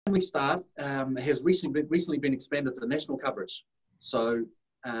Family Start has recently been expanded to national coverage. So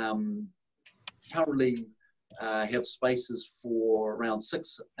currently have spaces for around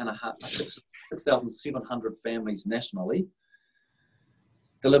 6,700 families nationally,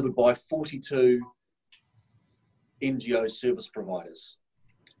 delivered by 42 NGO service providers.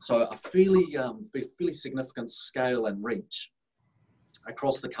 So a fairly significant scale and reach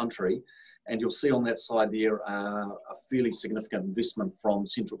across the country. And you'll see on that side there a fairly significant investment from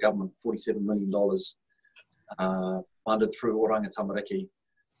central government, $47 million funded through Oranga Tamariki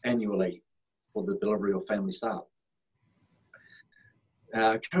annually for the delivery of Family Start.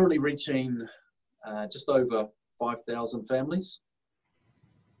 Currently reaching just over 5,000 families.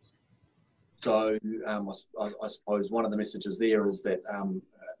 So I suppose one of the messages there is that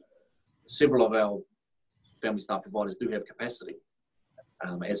several of our Family Start providers do have capacity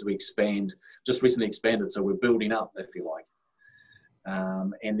as we expand, just recently expanded, so we're building up, if you like.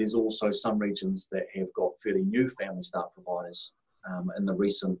 And there's also some regions that have got fairly new Family Start providers in the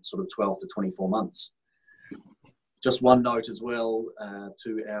recent sort of 12 to 24 months. Just one note as well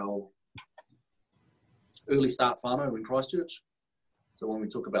to our early start whānau in Christchurch. So when we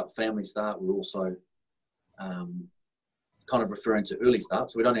talk about Family Start, we're also kind of referring to early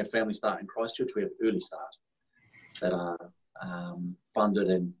start. So we don't have Family Start in Christchurch, we have early start that are funded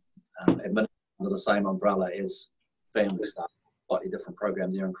and administered under the same umbrella as Family Start. Slightly different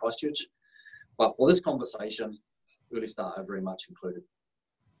program there in Christchurch. But for this conversation, early start are very much included.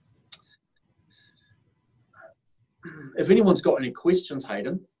 If anyone's got any questions,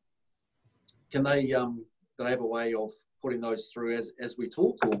 Hayden, can they have a way of putting those through as we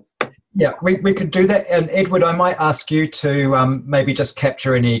talk? Or? Yeah, we could do that. And Edward, I might ask you to maybe just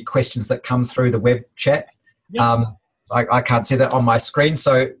capture any questions that come through the web chat. Yep. I can't see that on my screen.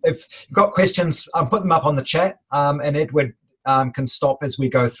 So if you've got questions, put them up on the chat, and Edward can stop as we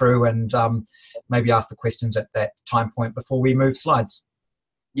go through and maybe ask the questions at that time point before we move slides.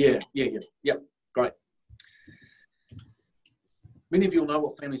 Yeah, great. Many of you will know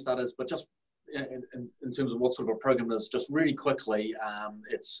what Family Start is, but just in terms of what sort of a program it is, just really quickly,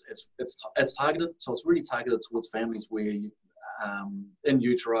 it's targeted. So it's really targeted towards families where in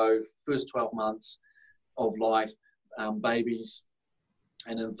utero, first 12 months of life, babies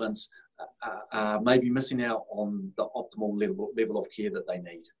and infants maybe missing out on the optimal level of care that they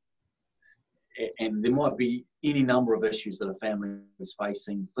need. And there might be any number of issues that a family is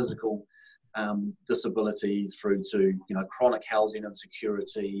facing, physical disability through to chronic housing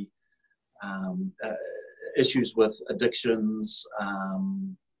insecurity, issues with addictions.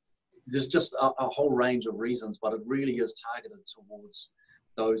 There's just a whole range of reasons, but it really is targeted towards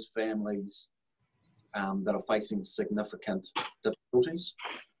those families that are facing significant difficulties.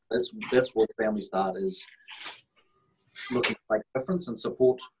 That's what Family Start is looking to make a difference and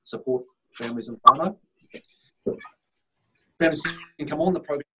support families in whānau. Families can come on the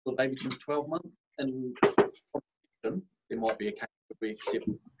program for the baby turns 12 months, and there might be a case that we accept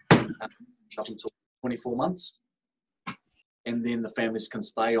up until 24 months, and then the families can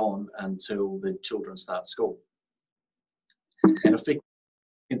stay on until the children start school. And effectively,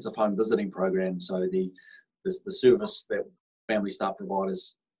 intensive home visiting program, so the service that Family Start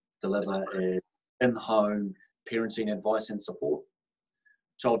providers deliver in-home parenting advice and support,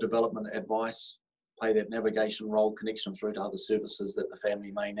 child development advice, play that navigation role, connection through to other services that the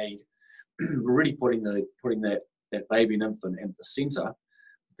family may need. We're really putting that baby and infant at the centre,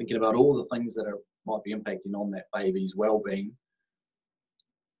 thinking about all the things that might be impacting on that baby's well-being,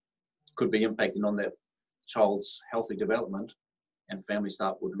 could be impacting on that child's healthy development, and Family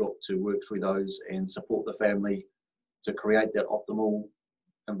Start would look to work through those and support the family to create that optimal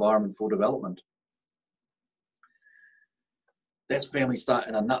environment for development. That's Family Start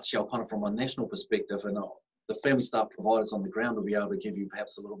in a nutshell, kind of from a national perspective, and the Family Start providers on the ground will be able to give you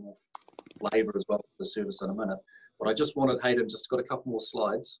perhaps a little more flavour as well for the service in a minute. But I just wanted, Hayden, just got a couple more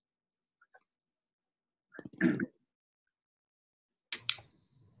slides.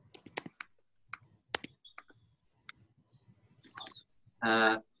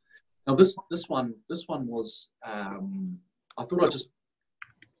 Now this one was I thought I'd just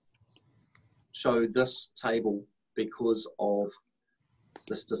show this table because of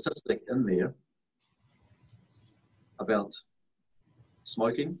the statistic in there about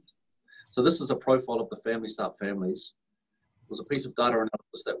smoking. So this is a profile of the Family Start families. It was a piece of data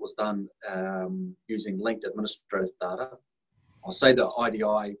analysis that was done using linked administrative data. I'll say the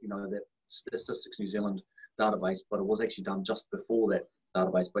IDI, that Statistics New Zealand database, but it was actually done just before that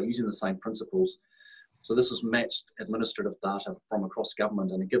database, but using the same principles. So this is matched administrative data from across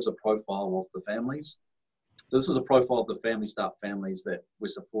government, and it gives a profile of the families. So this is a profile of the Family Start families that we're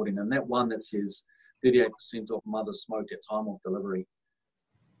supporting, and that one that says 38% of mothers smoked at time of delivery.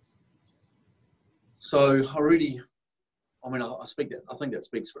 So I think that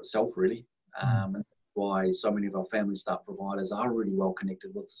speaks for itself, really. And why so many of our Family Start providers are really well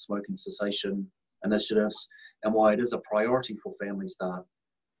connected with the smoking cessation initiatives, and why it is a priority for Family Start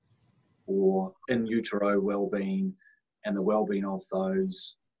for in utero well-being and the well-being of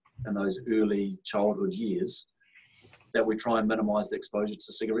those in those early childhood years, that we try and minimise the exposure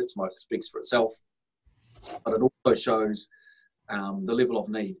to cigarette smoke. Speaks for itself, but it also shows the level of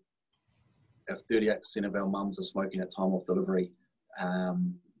need. If 38% of our mums are smoking at time of delivery,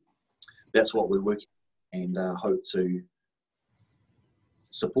 that's what we're working and hope to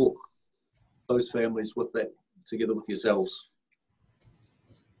support those families with that, together with yourselves.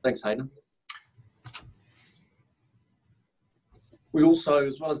 Thanks, Hayden. We also,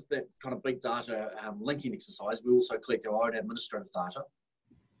 as well as that kind of big data linking exercise, we also collect our own administrative data,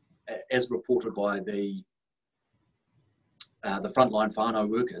 as reported by the frontline whānau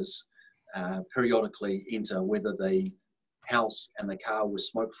workers. Periodically enter whether the house and the car was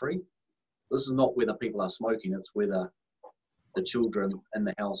smoke-free. This is not whether people are smoking, it's whether the children in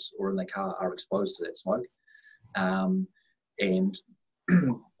the house or in the car are exposed to that smoke. And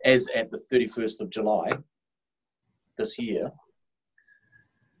as at the 31st of July this year,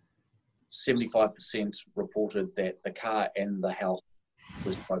 75% reported that the car and the house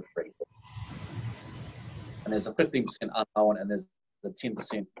was smoke-free. And there's a 15% unknown, and there's the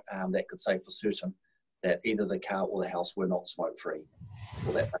 10% that could say for certain that either the car or the house were not smoke-free.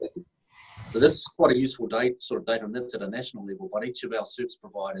 So this is quite a useful sort of data, and that's at a national level, but each of our service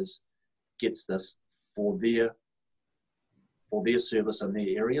providers gets this for their service in their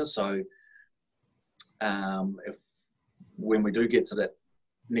area. So when we do get to that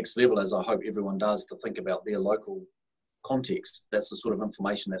next level, as I hope everyone does, to think about their local context, that's the sort of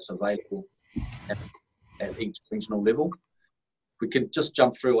information that's available at each regional level. We can just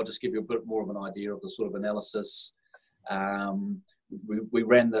jump through. I'll just give you a bit more of an idea of the sort of analysis. We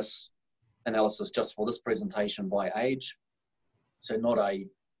ran this analysis just for this presentation by age. So not a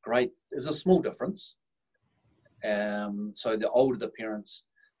great, there's a small difference. So the older the parents,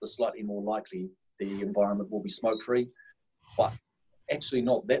 the slightly more likely the environment will be smoke-free, but actually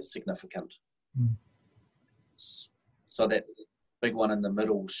not that significant. So that big one in the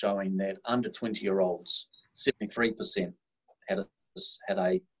middle showing that under 20-year-olds, 73% had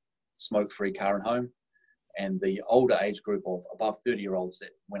a smoke-free car and home, and the older age group of above 30-year-olds that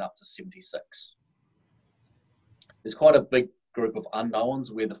went up to 76. There's quite a big group of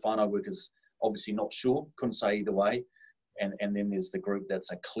unknowns where the whānau workers obviously not sure, couldn't say either way, and then there's the group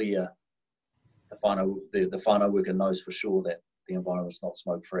that's a clear, the whānau worker knows for sure that the environment's not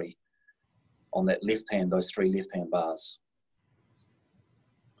smoke-free. On that left hand, those three left-hand bars.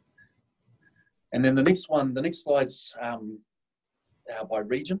 And then the next slide's by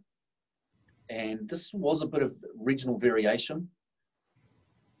region, and this was a bit of regional variation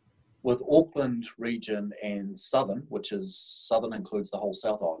with Auckland region and Southern, which is Southern includes the whole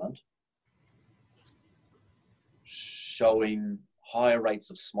South Island, showing higher rates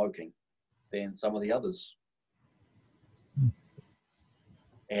of smoking than some of the others.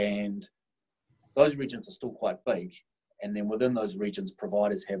 And those regions are still quite big, and then within those regions,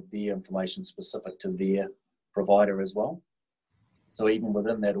 providers have their information specific to their provider as well. So even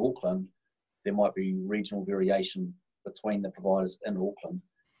within that Auckland, there might be regional variation between the providers in Auckland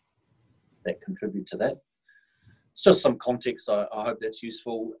that contribute to that. It's just some context. I hope that's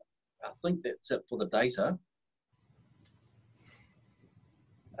useful. I think that's it for the data.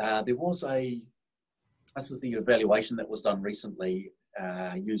 There was this is the evaluation that was done recently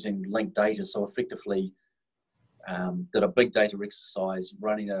using linked data. So effectively did a big data exercise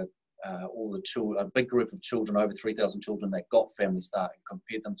running a big group of children, over 3,000 children that got Family Start, and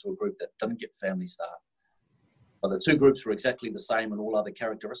compared them to a group that didn't get Family Start. But the two groups were exactly the same in all other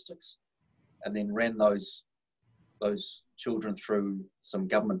characteristics, and then ran those children through some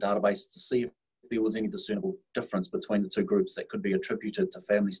government databases to see if there was any discernible difference between the two groups that could be attributed to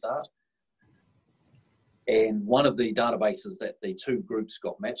Family Start. And one of the databases that the two groups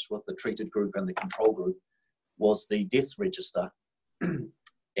got matched with, the treated group and the control group, was the deaths register.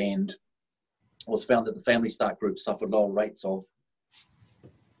 And it was found that the Family Start group suffered lower rates of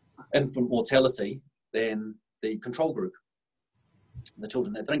infant mortality than the control group, the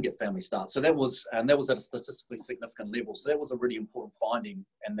children that didn't get Family Start. So that was at a statistically significant level. So that was a really important finding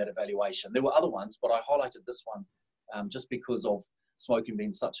in that evaluation. There were other ones, but I highlighted this one just because of smoking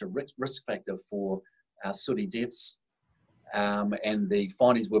being such a risk factor for sooty deaths, and the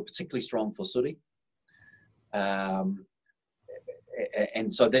findings were particularly strong for sooty. And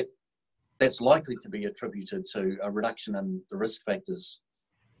so that's likely to be attributed to a reduction in the risk factors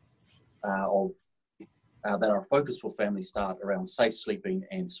that are focused for Family Start around safe sleeping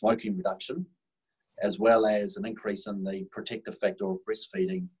and smoking reduction, as well as an increase in the protective factor of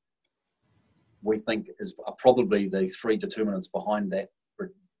breastfeeding. We think are probably the three determinants behind that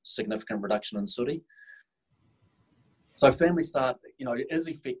significant reduction in sooty. So Family Start, is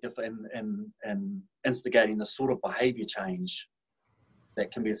effective in instigating the sort of behaviour change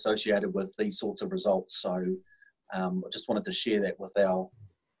that can be associated with these sorts of results. So I just wanted to share that with our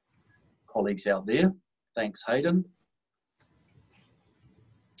colleagues out there. Thanks, Hayden.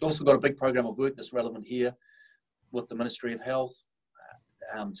 Also got a big program of work that's relevant here with the Ministry of Health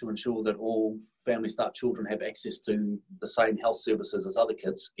to ensure that all Family Start children have access to the same health services as other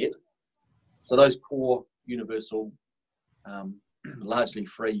kids get. So those core, universal, largely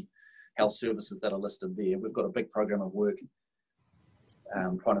free health services that are listed there, we've got a big program of work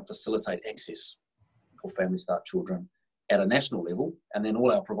trying to facilitate access for Family Start children at a national level, and then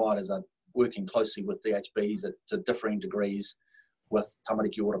all our providers are working closely with DHBs to differing degrees with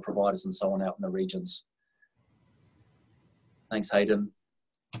tamariki order providers and so on out in the regions. Thanks, Hayden.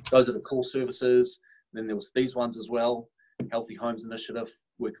 Those are the core services. Then there was these ones as well. Healthy Homes Initiative,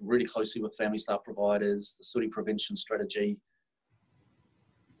 working really closely with Family Start providers, the sooty prevention strategy.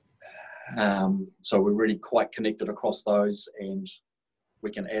 So we're really quite connected across those, and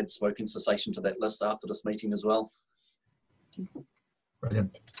we can add smoking cessation to that list after this meeting as well.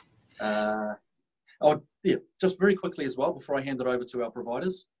 Brilliant. Just very quickly as well, before I hand it over to our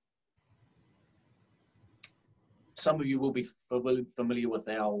providers. Some of you will be familiar with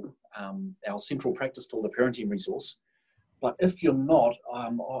our central practice tool, the parenting resource. But if you're not,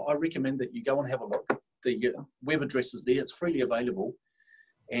 I recommend that you go and have a look. The web address is there, it's freely available.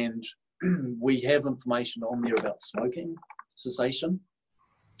 And we have information on there about smoking cessation.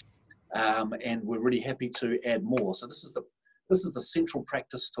 And we're really happy to add more. So this is the central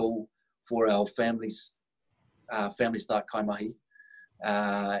practice tool for our Family Start Kaimahi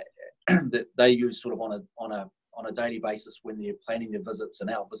that they use sort of on a daily basis when they're planning their visits and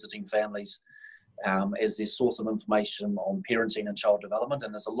out visiting families as their source of information on parenting and child development.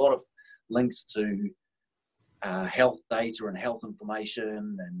 And there's a lot of links to health data and health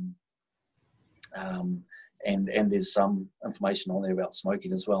information, and there's some information on there about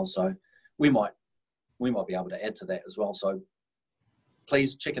smoking as well. So we might be able to add to that as well. So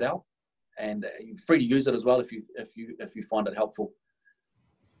please check it out, and you're free to use it as well if you find it helpful.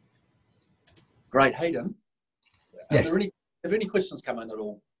 Great, Hayden. Yes. Have any questions come in at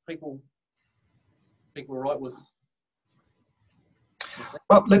all? People all right with?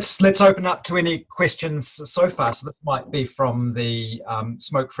 Well, let's open up to any questions so far. So this might be from the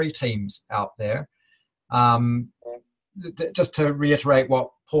smoke-free teams out there. Just to reiterate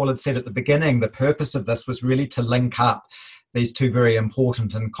what Paul had said at the beginning, the purpose of this was really to link up these two very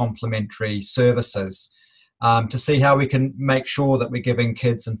important and complementary services to see how we can make sure that we're giving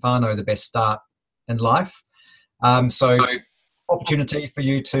kids and whānau the best start in life. So opportunity for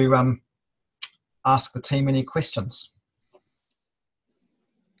you to ask the team any questions.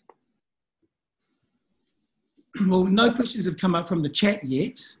 Well, no questions have come up from the chat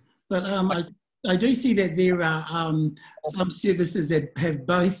yet, but I do see that there are some services that have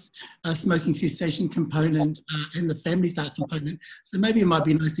both a smoking cessation component and the Family Start component. So maybe it might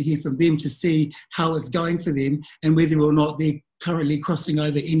be nice to hear from them to see how it's going for them and whether or not they're currently crossing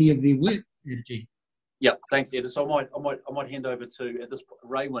over any of their work strategy. Yeah, thanks, Ed. So I might hand over to at this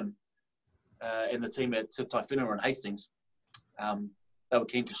Raywin and the team at Aotearoa and Hastings. They were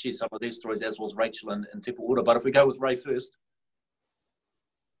keen to share some of their stories, as was Rachel and Te Puora. But if we go with Ray first.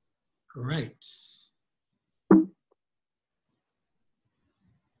 Great.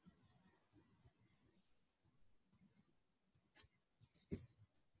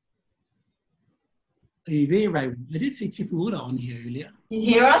 Are you there, Ray? I did see Te Puora on here earlier. Can you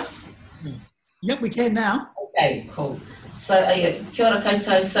hear us? Yeah. Yep, we can now. Okay, cool. So, kia ora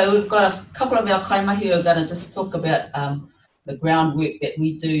koutou. So we've got a couple of our kaimahi who are going to just talk about the groundwork that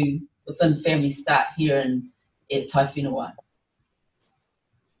we do within Family Start here at Taiwhenua.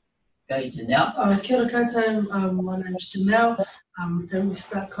 Go, Janelle. Kia ora koutou, my name is Janelle, Family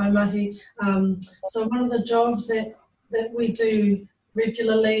Start Kaimahi. So one of the jobs that we do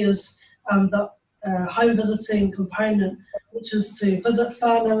regularly is the home visiting component, which is to visit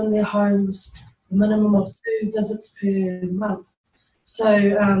whānau in their homes, a minimum of 2 visits per month. So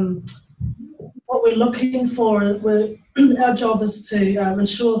what we're looking for, our job is to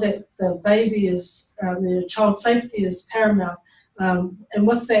ensure that the baby is, the child safety is paramount. And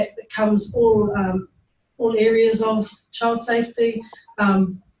with that comes all all areas of child safety.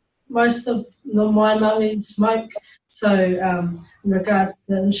 Most of my mummies smoke, so in regards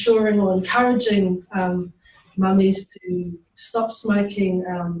to ensuring or encouraging mummies to stop smoking,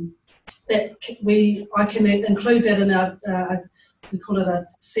 I can include that in our we call it a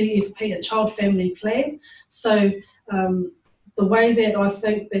CFP, a child family plan. So the way that I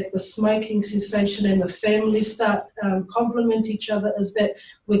think that the smoking cessation and the family start complement each other is that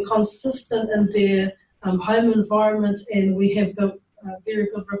we're consistent in their home environment, and we have built very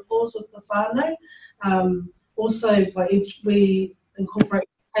good rapport with the whānau. Also, we incorporate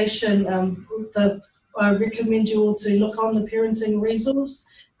education. I recommend you all to look on the parenting resource,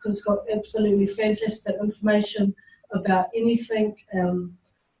 because it's got absolutely fantastic information about anything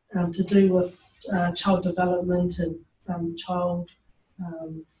to do with child development and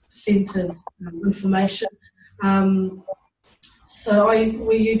child-centered information. So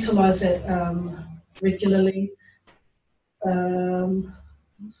we utilise it regularly.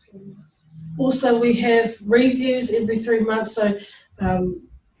 Also, we have reviews every 3 months. So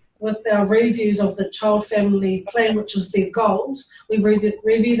with our reviews of the child family plan, which is their goals, we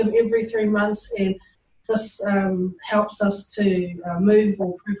review them every 3 months, and this helps us to move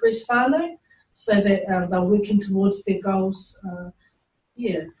or progress whānau so that they're working towards their goals. To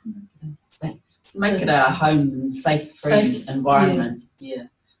make it a home safe, free environment. Yeah.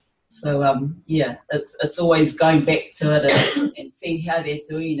 So it's always going back to it and seeing how they're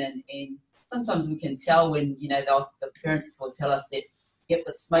doing, and sometimes we can tell when the parents will tell us that yep,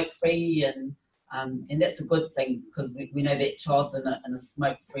 it's smoke free, and that's a good thing, because we know that child's in a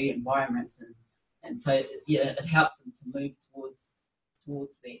smoke free environment, and so it helps them to move towards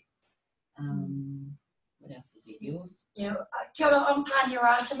that. What else is it? Yours? Yeah, kia ora, I'm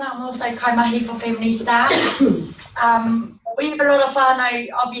Aotearoa. I'm also kaimahi for Family Start. We have a lot of whānau,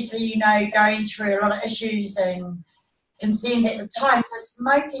 obviously, going through a lot of issues and concerns at the time. So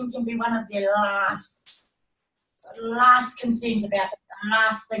smoking can be one of their last concerns, about the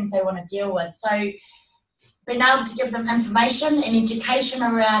last things they want to deal with. So being able to give them information and education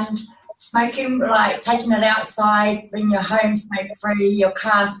around smoking, like taking it outside, bring your home smoke-free, your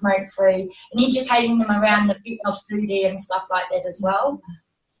car smoke-free, and educating them around the effects of sudi and stuff like that as well.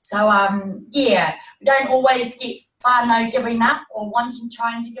 So, we don't always get whānau giving up or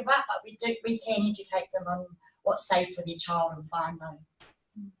trying to give up, but we can educate them on what's safe for their child and whānau.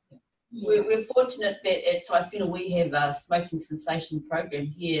 Yeah. We're fortunate that at Taiwhenua we have a smoking cessation program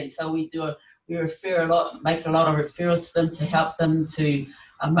here, and so we refer a lot, make a lot of referrals to them to help them to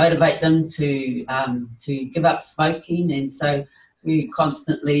motivate them to give up smoking, and so we're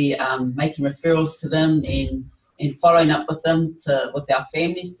constantly making referrals to them and following up with them with our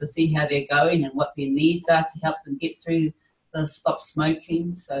families to see how they're going and what their needs are to help them get through the stop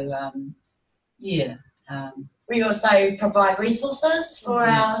smoking. So we also provide resources for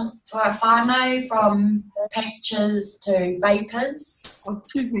our whānau, from patches to vapors. Oh,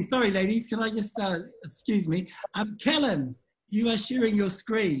 excuse me, sorry ladies, can I just, excuse me. Kellen, you are sharing your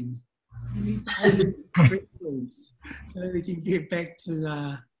screen. You need to open your screen, please, so that we can get back to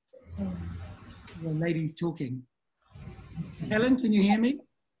the ladies talking. Okay. Helen, can you hear me?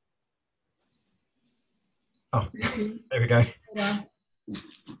 Oh, there we go.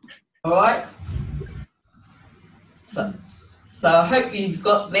 All right. So I hope he's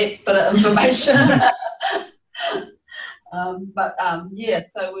got that bit of information.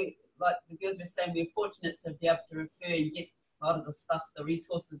 So we, like the girls were saying, we're fortunate to be able to refer and get a lot of the stuff, the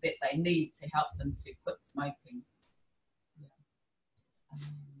resources that they need to help them to quit smoking.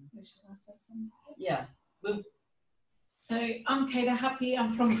 Yeah. So I'm Keita Hapi.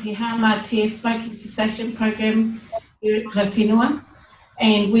 I'm from Te Hama Te Smoking Cessation Program here at Taiwhenua,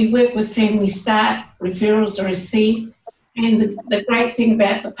 and we work with Family Start. Referrals are received, and the great thing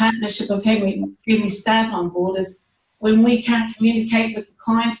about the partnership of having Family Start on board is when we can't communicate with the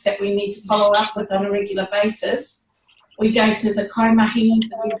clients that we need to follow up with on a regular basis, we go to the kaimahi,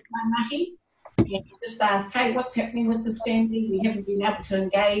 and we just ask, hey, what's happening with this family? We haven't been able to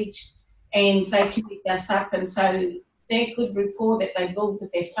engage, and they connect us up, and so their good rapport that they build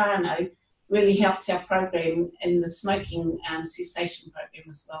with their whānau really helps our program in the smoking cessation program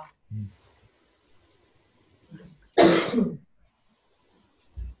as well.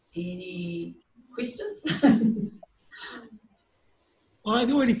 Any questions? Well, I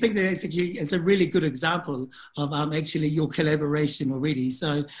already think that it's a really good example of actually your collaboration already.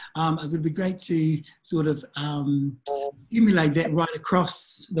 So it would be great to sort of emulate that right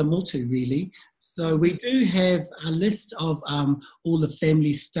across the motu, really. So we do have a list of all the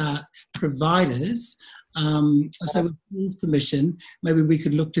Family Start providers. So with Paul's permission, maybe we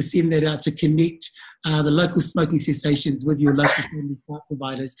could look to send that out to connect the local smoking cessations with your local family start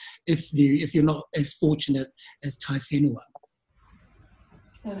providers if you're not as fortunate as Tai Whenua.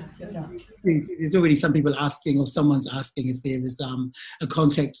 There's already some people asking, or someone's asking, if there is a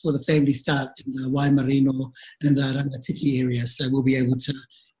contact for the family start in the Waimarino and the Rangatiki area, so we'll be able to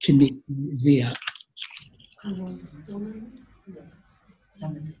connect there.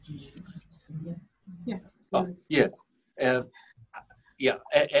 Oh, yeah,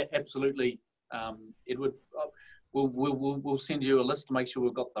 absolutely. Edward, we'll send you a list to make sure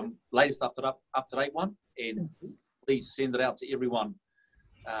we've got the latest up to date one, and please send it out to everyone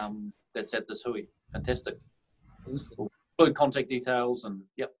that's at this hui. Fantastic. We'll include contact details and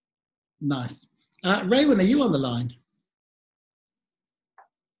yep. Nice. Raywin, are you on the line?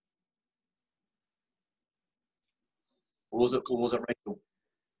 Or was it Rachel?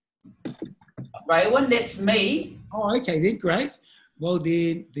 Raywin, that's me. Oh, okay then, great. Well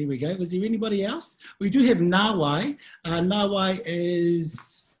then, there we go. Was there anybody else? We do have Nawai. Nawai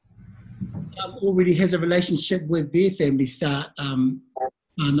is already has a relationship with their family start.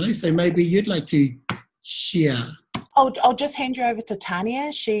 I know, so maybe you'd like to share. I'll just hand you over to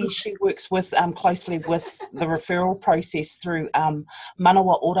Tania. She works with closely with the referral process through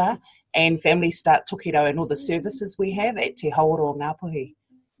Manawa Ora and Family Start Tokido and all the services we have at Te Aotearoa Ngāpuhi.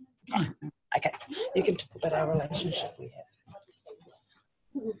 Okay, you can talk about our relationship we have.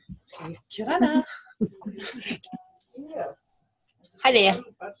 Kia ora. Hi there.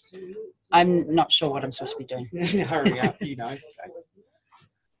 I'm not sure what I'm supposed to be doing. Hurry up, you know.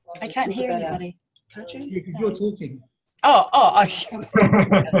 I can't hear anybody. Can't you? You're talking. Oh, okay.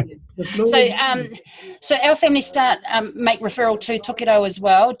 So our family start make referral to Tokido as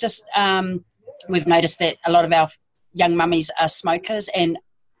well. Just we've noticed that a lot of our young mummies are smokers, and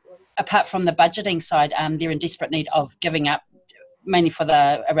apart from the budgeting side, they're in desperate need of giving up, mainly for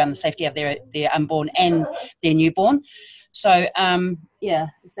around the safety of their unborn and their newborn. So yeah,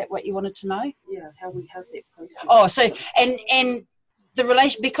 is that what you wanted to know? Yeah, how's that process? Oh, so and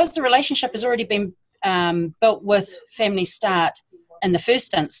because the relationship has already been built with Family Start in the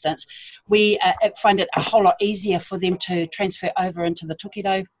first instance, we find it a whole lot easier for them to transfer over into the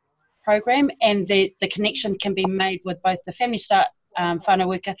Tokido program, and the connection can be made with both the Family Start whānau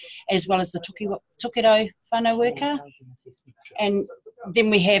worker as well as the Tokido whānau worker. And then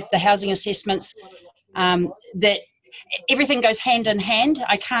we have the housing assessments that everything goes hand in hand.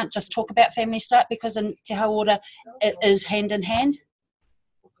 I can't just talk about Family Start because in Te Hauora it is hand in hand.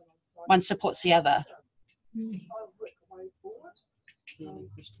 One supports the other.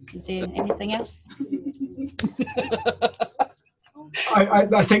 Is there anything else?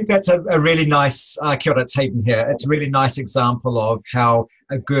 I think that's a really nice, kia ora, it's Hayden here, it's a really nice example of how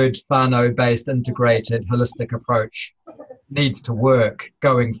a good whānau-based, integrated, holistic approach needs to work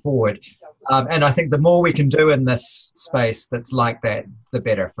going forward. And I think the more we can do in this space that's like that, the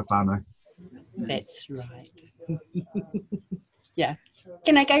better for whānau. That's right. Yeah.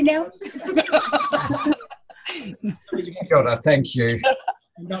 Can I go now? Kia ora, thank you.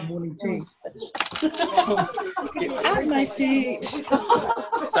 Not morning tea. Get out of my seat.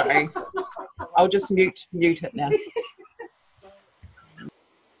 Sorry. I'll just mute it now.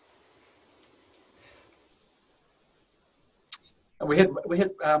 And we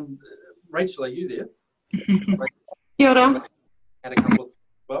had Rachel, are you there? Kia ora. Had a couple of,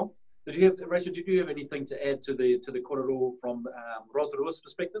 well, Rachel, did you have anything to add to the korero from Aotearoa's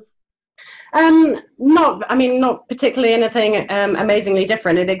perspective? Not particularly anything amazingly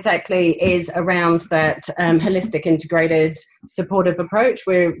different. It exactly is around that holistic, integrated, supportive approach.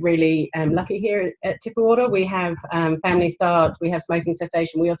 We're really lucky here at Te Puora. We have Family Start, we have smoking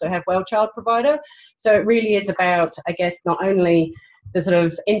cessation, we also have Well Child Provider. So it really is about, I guess, not only the sort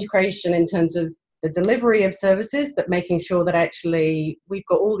of integration in terms of the delivery of services, but making sure that actually we've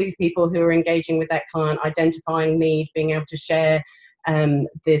got all these people who are engaging with that client, identifying need, being able to share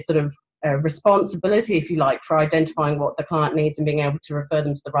the sort of responsibility, if you like, for identifying what the client needs and being able to refer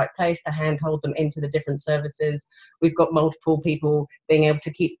them to the right place, to handhold them into the different services. We've got multiple people being able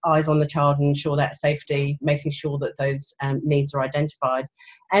to keep eyes on the child and ensure that safety, making sure that those needs are identified.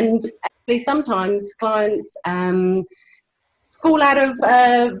 And actually sometimes clients fall out of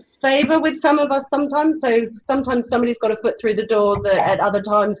favour with some of us sometimes. So sometimes somebody's got a foot through the door that at other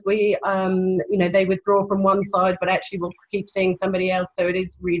times we, they withdraw from one side, but actually we'll keep seeing somebody else. So it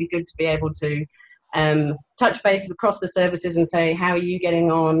is really good to be able to touch base across the services and say, how are you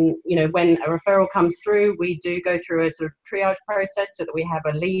getting on? You know, when a referral comes through, we do go through a sort of triage process so that we have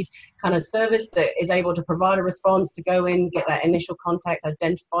a lead kind of service that is able to provide a response, to go in, get that initial contact,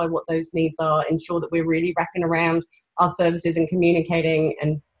 identify what those needs are, ensure that we're really wrapping around our services and communicating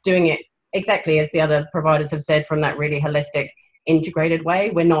and doing it exactly as the other providers have said, from that really holistic, integrated way.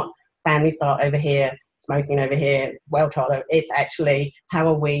 We're not Family Start over here, smoking over here, well child. It's actually, how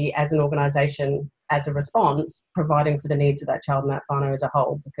are we as an organisation, as a response, providing for the needs of that child and that whānau as a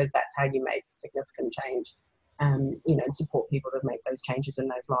whole, because that's how you make significant change, you know, and support people to make those changes in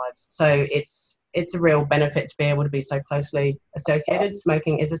those lives. So it's a real benefit to be able to be so closely associated.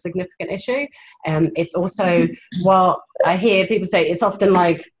 Smoking is a significant issue. It's also, while I hear people say it's often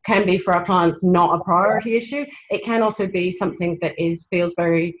like, can be for our clients not a priority issue, it can also be something that feels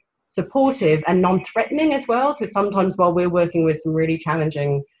very supportive and non-threatening as well. So sometimes while we're working with some really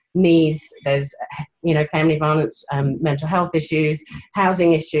challenging needs, there's, you know, family violence, mental health issues,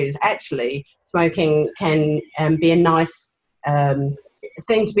 housing issues, actually smoking can be a nice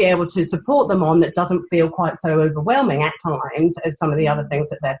thing to be able to support them on, that doesn't feel quite so overwhelming at times as some of the other things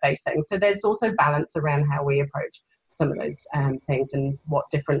that they're facing. So there's also balance around how we approach some of those things and what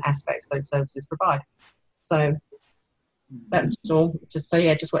different aspects those services provide. So that's all. Just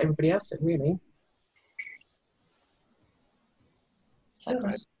what everybody else said, really. That's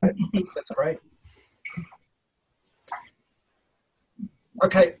great.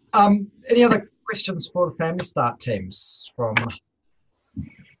 Okay. Any other questions for the Family Start teams from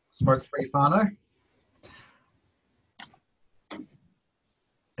Smoke Free whānau?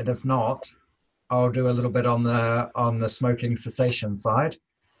 And if not, I'll do a little bit on the smoking cessation side.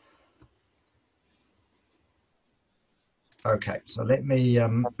 Okay, so let me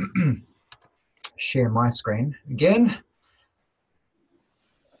share my screen again.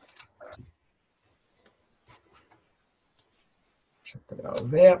 Check that out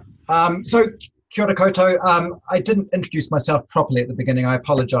there. So kia ora koutou. I didn't introduce myself properly at the beginning. I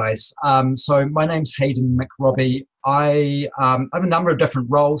apologise. So my name's Hayden McRobbie. I have a number of different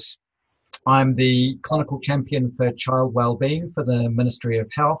roles. I'm the clinical champion for child wellbeing for the Ministry of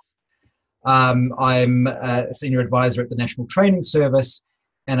Health. I'm a senior advisor at the National Training Service,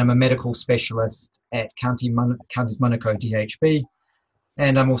 and I'm a medical specialist at Counties Manukau DHB.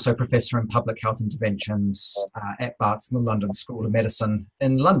 And I'm also professor in public health interventions at Barts in the London School of Medicine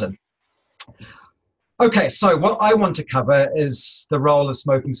in London. Okay, so what I want to cover is the role of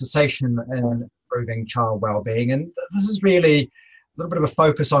smoking cessation in improving child wellbeing. And this is really a little bit of a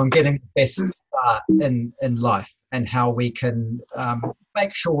focus on getting the best start in life and how we can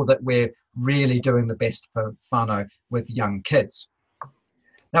make sure that we're really doing the best for whānau with young kids.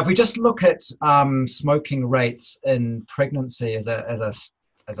 Now, if we just look at smoking rates in pregnancy as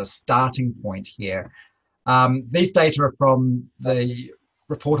a starting point here, these data are from the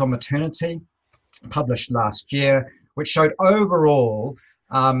report on maternity published last year, which showed overall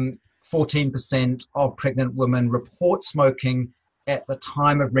 14% of pregnant women report smoking at the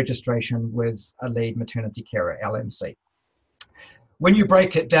time of registration with a lead maternity carer, LMC. When you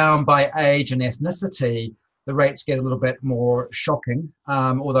break it down by age and ethnicity, the rates get a little bit more shocking,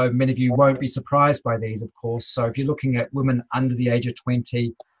 although many of you won't be surprised by these, of course. So if you're looking at women under the age of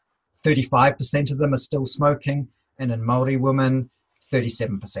 20, 35% of them are still smoking, and in Māori women,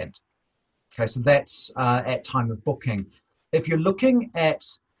 37%. Okay, so that's at time of booking. If you're looking at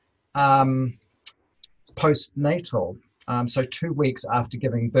postnatal, so 2 weeks after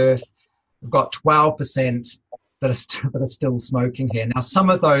giving birth, we've got 12% that are still smoking here. Now, some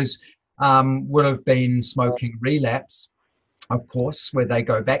of those would have been smoking relapse, of course, where they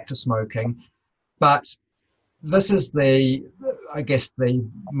go back to smoking. But this is I guess the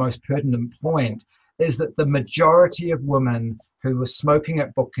most pertinent point, is that the majority of women who were smoking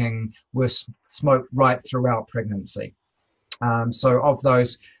at booking were smoked right throughout pregnancy. So of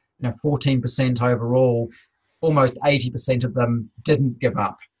those, 14% overall, almost 80% of them didn't give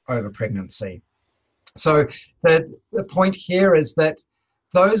up over pregnancy. So the point here is that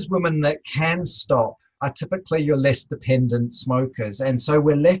those women that can stop are typically your less dependent smokers. And so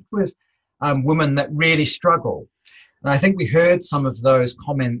we're left with women that really struggle. And I think we heard some of those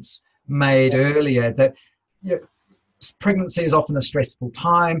comments made earlier that pregnancy is often a stressful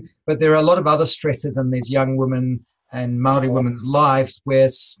time, but there are a lot of other stresses in these young women and Māori women's lives where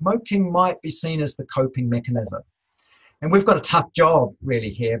smoking might be seen as the coping mechanism. And we've got a tough job really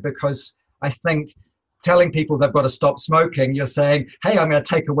here, because I think telling people they've got to stop smoking, you're saying, hey, I'm going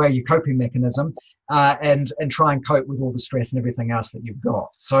to take away your coping mechanism and try and cope with all the stress and everything else that you've got.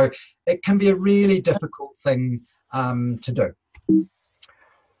 So it can be a really difficult thing to do.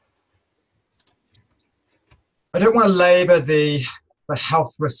 I don't want to labour the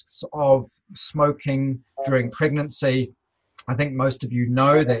health risks of smoking during pregnancy. I think most of you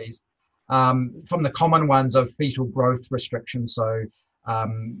know these. From the common ones of fetal growth restrictions, so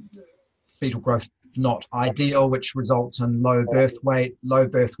fetal growth not ideal, which results in low birth weight. Low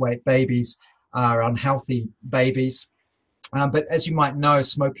birth weight babies are unhealthy babies. But as you might know,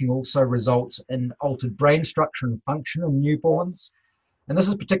 smoking also results in altered brain structure and function in newborns. And this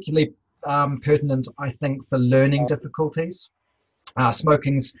is particularly pertinent, I think, for learning difficulties.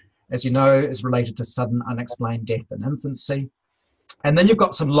 Smoking's, as you know, is related to sudden unexplained death in infancy. And then you've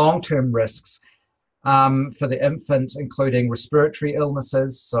got some long-term risks for the infant, including respiratory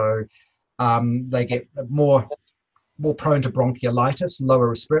illnesses. So they get more prone to bronchiolitis, lower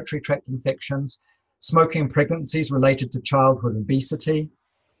respiratory tract infections, smoking in pregnancies related to childhood obesity,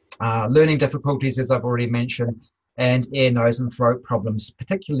 learning difficulties, as I've already mentioned, and ear, nose, and throat problems,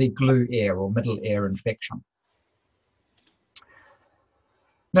 particularly glue ear or middle ear infection.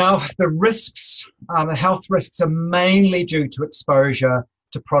 Now, the risks, the health risks are mainly due to exposure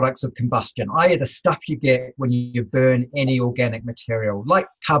to products of combustion, i.e. the stuff you get when you burn any organic material, like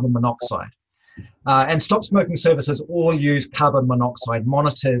carbon monoxide. And Stop Smoking Services all use carbon monoxide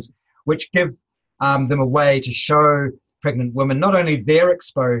monitors, which give them a way to show pregnant women not only their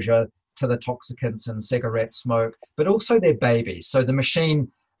exposure to the toxicants in cigarette smoke, but also their babies. So the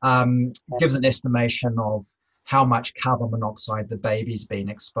machine gives an estimation of how much carbon monoxide the baby's been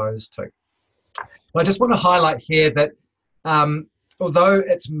exposed to. I just want to highlight here that although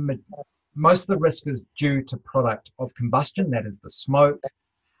most of the risk is due to product of combustion, that is the smoke,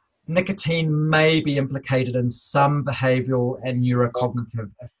 nicotine may be implicated in some behavioral and neurocognitive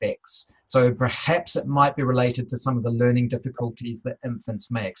effects. So perhaps it might be related to some of the learning difficulties that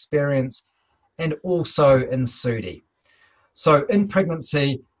infants may experience, and also in SUDI. So in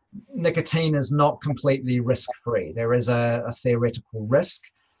pregnancy, nicotine is not completely risk-free. There is a theoretical risk.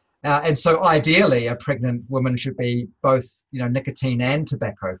 And so ideally, a pregnant woman should be both, nicotine and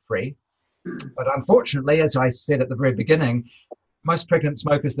tobacco-free. But unfortunately, as I said at the very beginning, most pregnant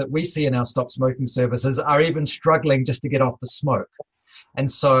smokers that we see in our Stop Smoking Services are even struggling just to get off the smoke. And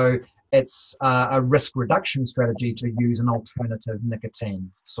so it's a risk reduction strategy to use an alternative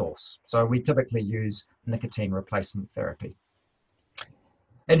nicotine source. So we typically use nicotine replacement therapy.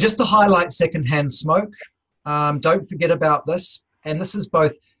 And just to highlight secondhand smoke, don't forget about this. And this is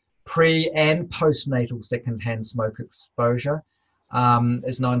both pre and postnatal secondhand smoke exposure.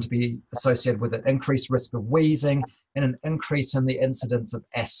 Is known to be associated with an increased risk of wheezing and an increase in the incidence of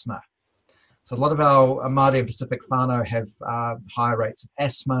asthma. So a lot of our Māori and Pacific whānau have higher rates of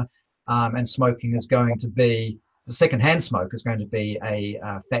asthma, and smoking is going to be, the secondhand smoke is going to be a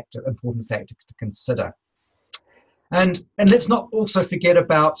important factor to consider. And let's not also forget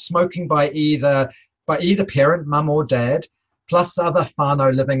about smoking by either parent, mum or dad, plus other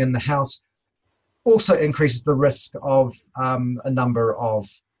whānau living in the house, also increases the risk of a number of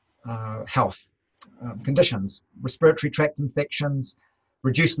health conditions: respiratory tract infections,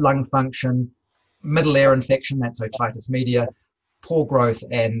 reduced lung function, middle ear infection, that's otitis media, poor growth,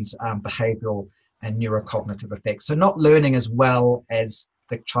 and behavioural and neurocognitive effects. So not learning as well as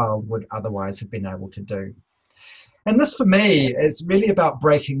the child would otherwise have been able to do. And this, for me, is really about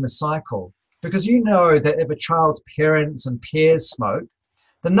breaking the cycle, because you know that if a child's parents and peers smoke,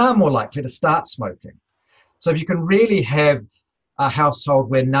 then they're more likely to start smoking. So if you can really have a household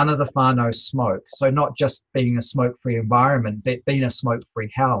where none of the whānau smoke, so not just being a smoke-free environment, but being a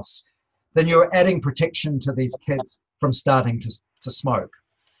smoke-free house, then you're adding protection to these kids from starting to smoke.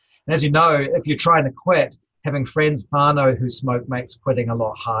 And as you know, if you're trying to quit, having friends whānau who smoke makes quitting a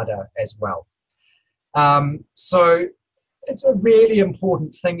lot harder as well. So it's a really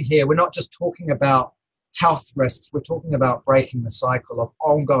important thing here. We're not just talking about health risks, we're talking about breaking the cycle of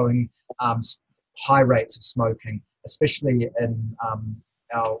ongoing high rates of smoking, especially in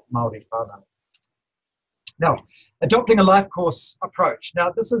our Māori whānau. Now, adopting a life course approach.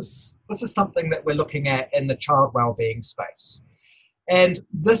 Now, this is something that we're looking at in the child wellbeing space. And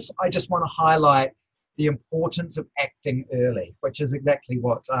this, I just want to highlight the importance of acting early, which is exactly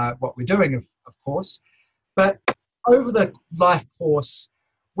what we're doing, of course. But over the life course,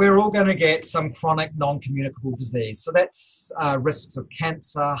 we're all going to get some chronic non-communicable disease. So that's risks of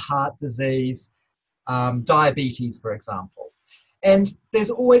cancer, heart disease, diabetes, for example. And there's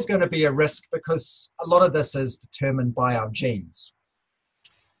always going to be a risk because a lot of this is determined by our genes.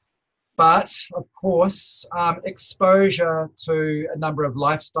 But, of course, exposure to a number of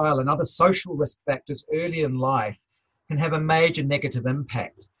lifestyle and other social risk factors early in life can have a major negative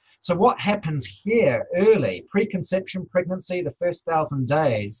impact. So what happens here early, preconception pregnancy, the first 1,000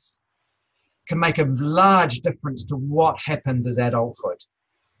 days, can make a large difference to what happens as adulthood.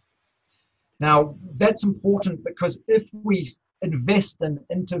 Now, that's important because if we invest in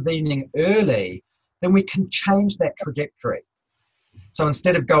intervening early, then we can change that trajectory. So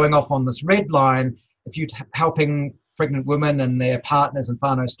instead of going off on this red line, if you're helping pregnant women and their partners and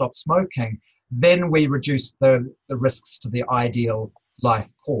whānau stop smoking, then we reduce the risks to the ideal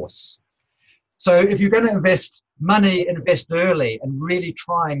life course. So if you're going to invest money, invest early and really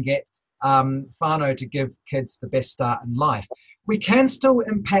try and get whānau to give kids the best start in life. We can still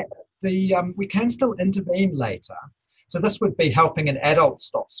impact we can still intervene later. So this would be helping an adult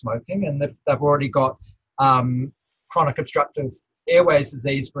stop smoking, and if they've already got chronic obstructive airways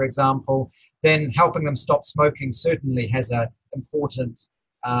disease, for example, then helping them stop smoking certainly has an important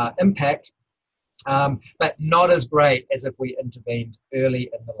impact, but not as great as if we intervened early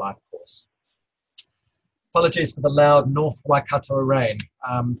in the life course. Apologies for the loud North Waikato rain.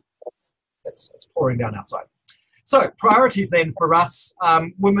 It's pouring down outside. So priorities then for us,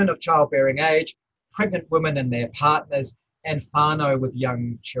 women of childbearing age, pregnant women and their partners, and whānau with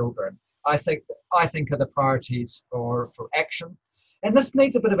young children. I think are the priorities for action. And this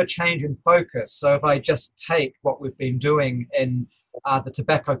needs a bit of a change in focus. So if I just take what we've been doing in the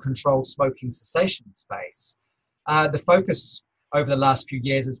tobacco-controlled smoking cessation space, the focus over the last few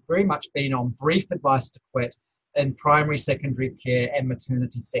years has very much been on brief advice to quit in primary, secondary care and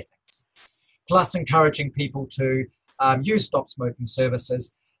maternity settings, plus encouraging people to use stop smoking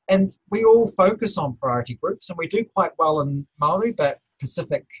services. And we all focus on priority groups, and we do quite well in Māori, but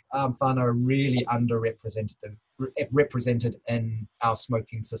Pacific whānau are really represented in our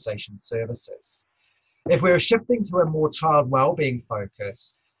smoking cessation services. If we're shifting to a more child wellbeing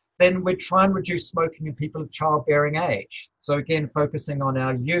focus, then we'd try and reduce smoking in people of childbearing age. So again, focusing on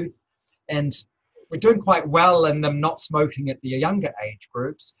our youth, and we're doing quite well in them not smoking at the younger age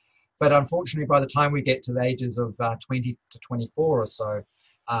groups, but unfortunately by the time we get to the ages of 20 to 24 or so,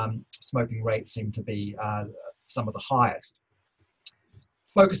 smoking rates seem to be some of the highest.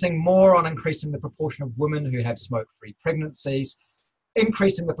 Focusing more on increasing the proportion of women who have smoke-free pregnancies,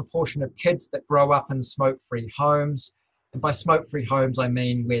 increasing the proportion of kids that grow up in smoke-free homes. And by smoke-free homes, I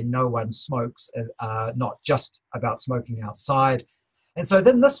mean where no one smokes, not just about smoking outside. And so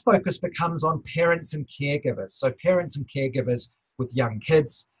then this focus becomes on parents and caregivers. So parents and caregivers with young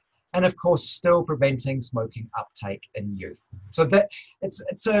kids, and of course, still preventing smoking uptake in youth. So that it's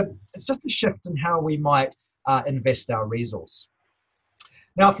just a shift in how we might invest our resource.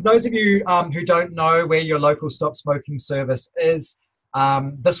 Now, for those of you who don't know where your local stop smoking service is,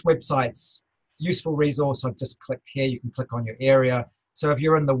 this website's useful resource. I've just clicked here. You can click on your area. So if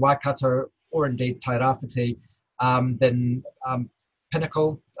you're in the Waikato or indeed Tairāwhiti, then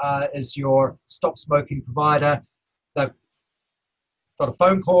Pinnacle is your stop smoking provider. They've got a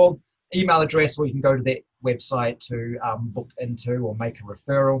phone call, email address, or you can go to their website to book into or make a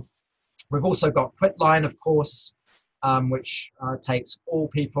referral. We've also got Quitline, of course, which takes all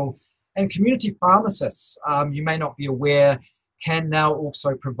people. And community pharmacists, you may not be aware, can now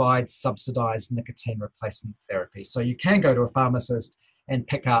also provide subsidised nicotine replacement therapy. So you can go to a pharmacist and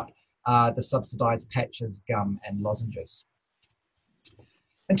pick up the subsidised patches, gum and lozenges.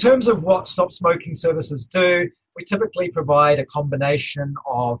 In terms of what stop smoking services do, we typically provide a combination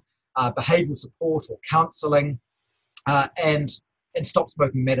of behavioural support or counselling and stop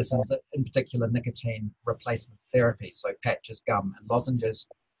smoking medicines, in particular nicotine replacement therapy, so patches, gum and lozenges.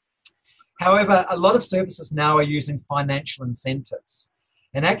 However, a lot of services now are using financial incentives.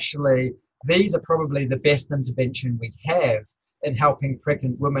 And actually, these are probably the best intervention we have in helping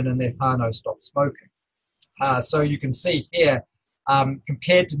pregnant women and their whānau stop smoking. So you can see here,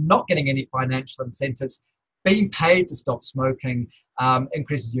 compared to not getting any financial incentives, being paid to stop smoking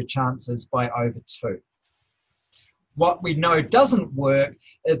increases your chances by over 2. What we know doesn't work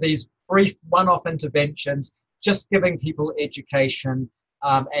are these brief one-off interventions, just giving people education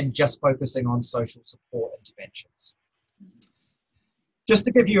and just focusing on social support interventions. Just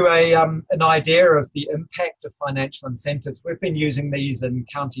to give you an idea of the impact of financial incentives, we've been using these in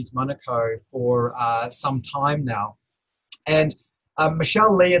Counties Manukau for some time now. And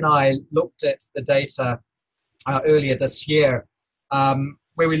Michelle Lee and I looked at the data earlier this year,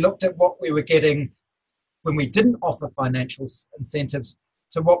 where we looked at what we were getting when we didn't offer financial incentives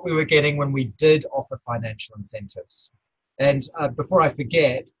to what we were getting when we did offer financial incentives. And before I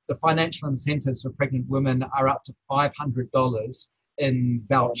forget, the financial incentives for pregnant women are up to $500 in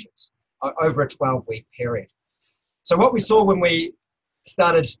vouchers over a 12-week period. So what we saw when we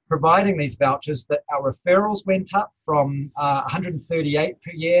started providing these vouchers, that our referrals went up from 138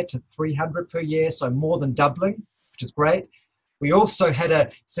 per year to 300 per year, so more than doubling, which is great. We also had a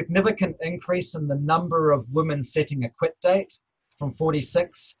significant increase in the number of women setting a quit date from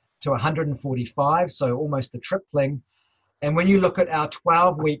 46 to 145, so almost a tripling. And when you look at our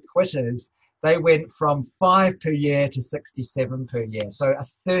 12-week quitters, they went from 5 per year to 67 per year. So a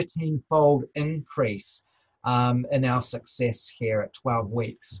 13-fold increase in our success here at 12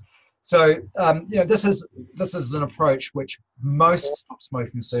 weeks. So this is an approach which most stop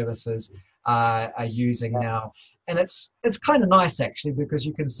smoking services are using now, and it's kind of nice actually, because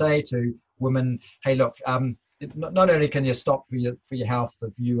you can say to women, hey, look, not only can you stop for your health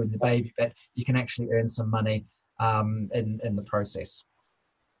of you and the baby, but you can actually earn some money in the process.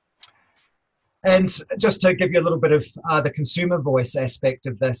 And just to give you a little bit of the consumer voice aspect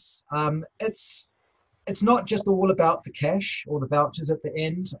of this, it's not just all about the cash or the vouchers at the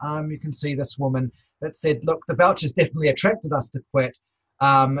end. You can see this woman that said, look, the vouchers definitely attracted us to quit.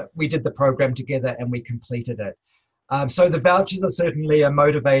 We did the program together and we completed it. So the vouchers are certainly a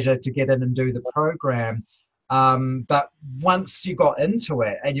motivator to get in and do the program. But once you got into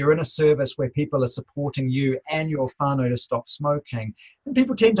it and you're in a service where people are supporting you and your whānau to stop smoking, then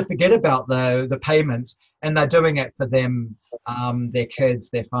people tend to forget about the payments, and they're doing it for them, their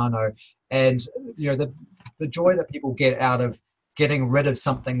kids, their whānau. And the joy that people get out of getting rid of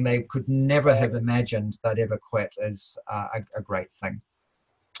something they could never have imagined they'd ever quit is a great thing.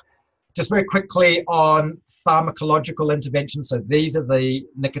 Just very quickly on pharmacological intervention. So these are the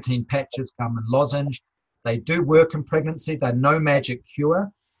nicotine patches, gum and lozenge. They do work in pregnancy. They're no magic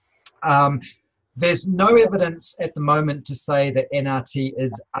cure. There's no evidence at the moment to say that NRT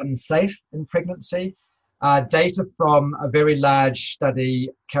is unsafe in pregnancy. Data from a very large study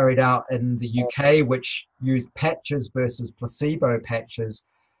carried out in the UK, which used patches versus placebo patches,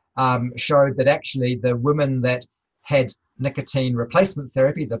 showed that actually the women that had nicotine replacement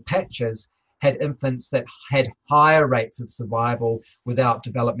therapy, the patches, had infants that had higher rates of survival without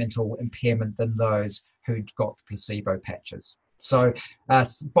developmental impairment than those who'd got the placebo patches. So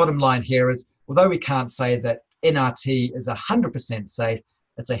bottom line here is, although we can't say that NRT is 100% safe,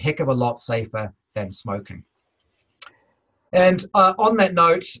 it's a heck of a lot safer than smoking. And on that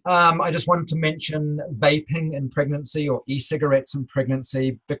note, I just wanted to mention vaping in pregnancy or e-cigarettes in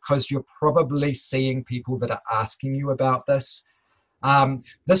pregnancy, because you're probably seeing people that are asking you about this.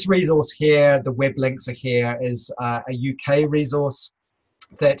 This resource here, the web links are here, is a UK resource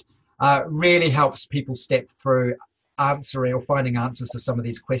that really helps people step through answering or finding answers to some of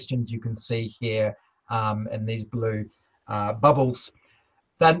these questions you can see here in these blue bubbles.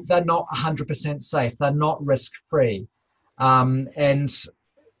 They're not 100% safe. They're not risk-free. And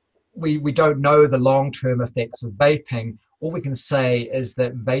we don't know the long-term effects of vaping. All we can say is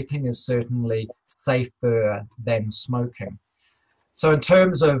that vaping is certainly safer than smoking. So in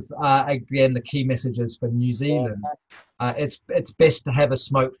terms of, again, the key messages for New Zealand, it's best to have a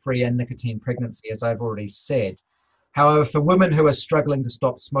smoke-free and nicotine pregnancy, as I've already said. However, for women who are struggling to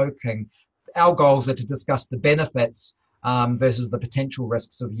stop smoking, our goals are to discuss the benefits versus the potential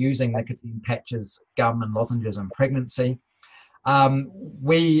risks of using nicotine patches, gum and lozenges in pregnancy.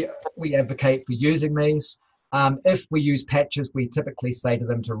 We advocate for using these. If we use patches, we typically say to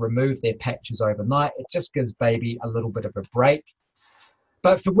them to remove their patches overnight. It just gives baby a little bit of a break.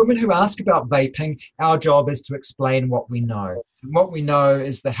 But for women who ask about vaping, our job is to explain what we know. And what we know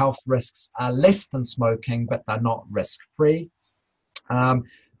is the health risks are less than smoking, but they're not risk-free.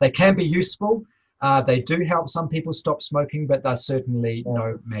 They can be useful. They do help some people stop smoking, but they're certainly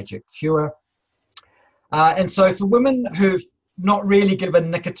no magic cure. And so for women who've not really given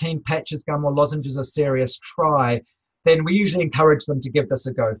nicotine patches, gum or lozenges a serious try, then we usually encourage them to give this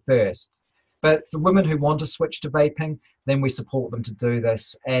a go first. But for women who want to switch to vaping, then we support them to do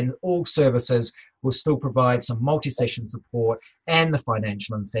this, and all services will still provide some multi-session support and the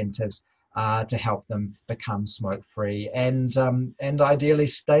financial incentives to help them become smoke-free and ideally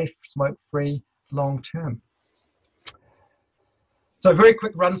stay smoke-free long-term. So very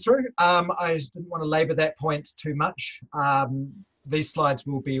quick run through. I didn't want to labour that point too much. These slides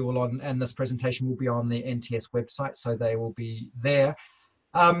will be all on, and this presentation will be on the NTS website, so they will be there.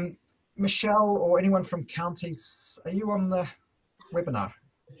 Michelle or anyone from counties, are you on the webinar?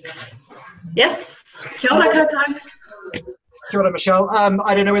 Yes. Kia ora koutou. Kia ora, Michelle.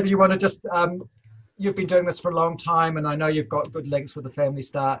 I don't know whether you want to just, you've been doing this for a long time, and I know you've got good links with the Family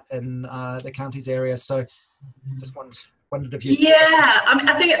Start in the counties area, so just wondered if you... Yeah,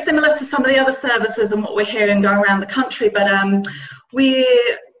 I think it's similar to some of the other services and what we're hearing going around the country, but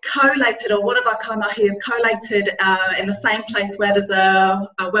we're collated, or one of our kaimahi is collated in the same place where there's a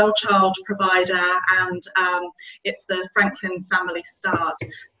well child provider, and it's the Franklin Family Start.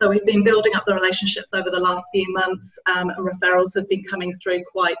 So we've been building up the relationships over the last few months. Referrals have been coming through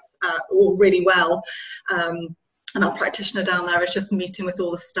really well. And our practitioner down there is just meeting with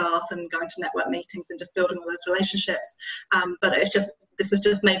all the staff and going to network meetings and just building all those relationships. But this has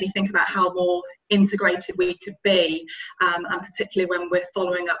just made me think about how more integrated we could be, and particularly when we're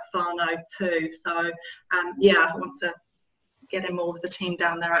following up whānau too. So yeah, I want to get in more with the team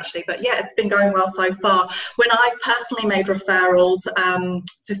down there actually. But yeah, it's been going well so far. When I've personally made referrals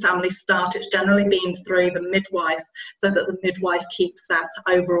to Family Start, it's generally been through the midwife, so that the midwife keeps that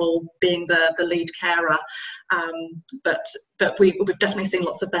overall being the lead carer. But we've definitely seen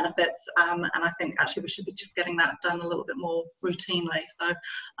lots of benefits, and I think actually we should be just getting that done a little bit more routinely. So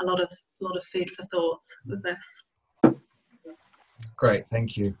a lot of food for thought with this. Great,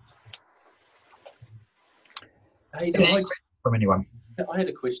 thank you. Hey, from anyone? I had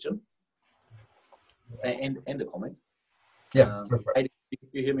a question and a comment. Yeah,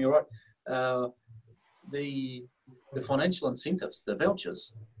 you hear me all right? The financial incentives, the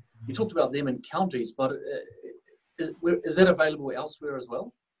vouchers, you talked about them in counties, but is that available elsewhere as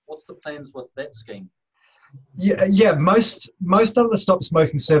well? What's the plans with that scheme? Yeah. Most of the stop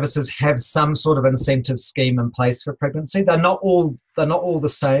smoking services have some sort of incentive scheme in place for pregnancy. They're not all the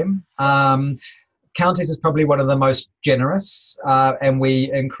same. Counties is probably one of the most generous, and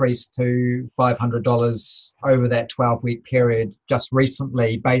we increased to $500 over that 12-week period just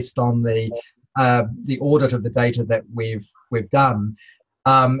recently, based on the audit of the data that we've done.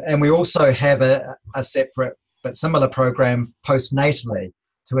 And we also have a separate but similar program postnatally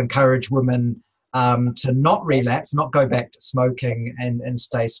to encourage women to not relapse, not go back to smoking, and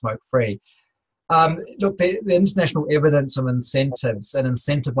stay smoke-free. Look, the international evidence of incentives and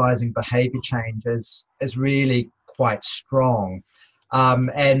incentivizing behavior change is really quite strong.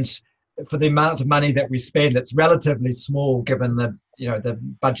 And for the amount of money that we spend, it's relatively small given the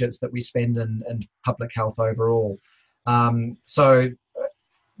budgets that we spend in public health overall. So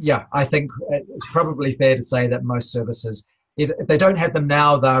yeah, I think it's probably fair to say that most services, if they don't have them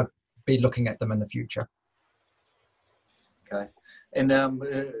now, they'll be looking at them in the future. Okay. And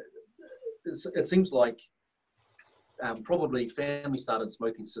it seems like probably family started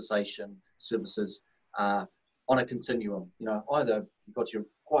smoking cessation services are on a continuum. Either you've got your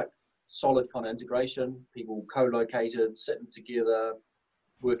quite solid kind of integration, people co-located, sitting together,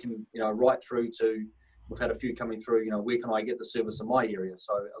 working, right through to, we've had a few coming through, where can I get the service in my area?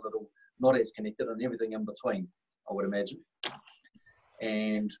 So a little not as connected, and everything in between, I would imagine.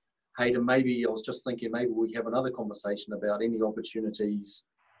 And Hayden, maybe I was just thinking, maybe we have another conversation about any opportunities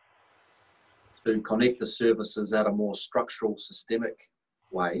to connect the services at a more structural, systemic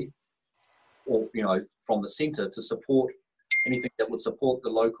way, or from the centre, to support anything that would support the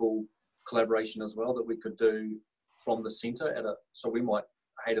local collaboration as well, that we could do from the centre. So we might,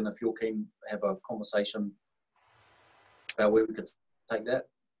 Hayden, if you're keen, have a conversation about where we could take that.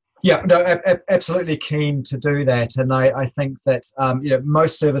 Yeah, no, absolutely keen to do that, and I think that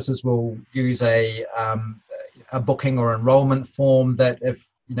most services will use a booking or enrolment form that if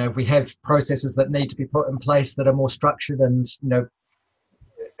we have processes that need to be put in place that are more structured, and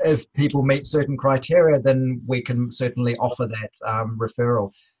if people meet certain criteria, then we can certainly offer that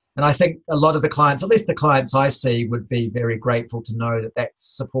referral. And I think a lot of the clients, at least the clients I see, would be very grateful to know that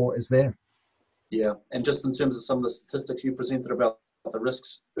support is there. Yeah, and just in terms of some of the statistics you presented about the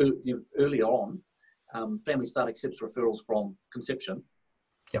risks early on, Family Start accepts referrals from conception.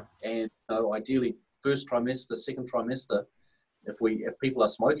 Yeah. And ideally, first trimester, second trimester, if people are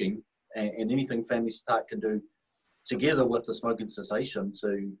smoking, and anything Family Start can do together with the smoking cessation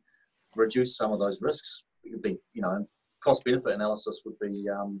to reduce some of those risks, it would be, cost benefit analysis would be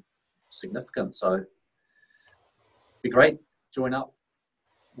significant. So it'd be great. Join up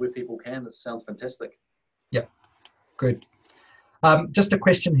where people can. This sounds fantastic. Yeah, good. Just a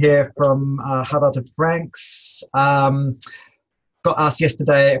question here from Harada Franks. Got asked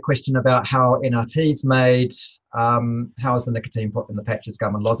yesterday a question about how NRT is made. How is the nicotine put in the patches,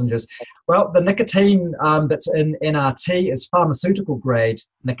 gum and lozenges? Well, the nicotine that's in NRT is pharmaceutical grade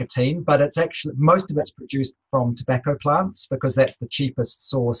nicotine, but it's actually, most of it's produced from tobacco plants because that's the cheapest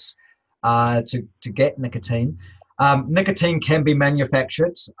source to get nicotine. Nicotine can be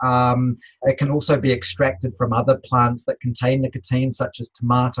manufactured. It can also be extracted from other plants that contain nicotine, such as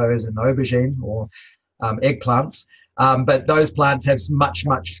tomatoes and aubergine or eggplants. But those plants have much,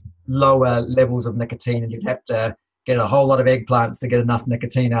 much lower levels of nicotine, and you'd have to get a whole lot of eggplants to get enough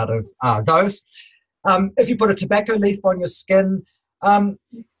nicotine out of those. If you put a tobacco leaf on your skin,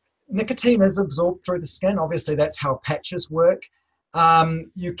 nicotine is absorbed through the skin. Obviously, that's how patches work.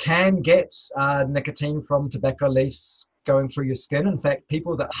 You can get nicotine from tobacco leaves going through your skin. In fact,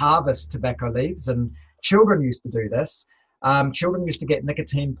 people that harvest tobacco leaves, and children used to do this, children used to get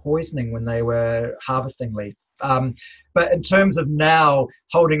nicotine poisoning when they were harvesting leaf. But in terms of now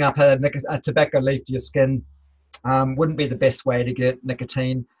holding up a tobacco leaf to your skin, wouldn't be the best way to get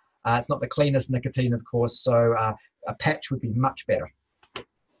nicotine. It's not the cleanest nicotine, of course, so a patch would be much better.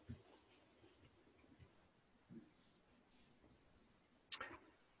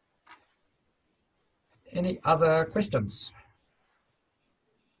 Any other questions?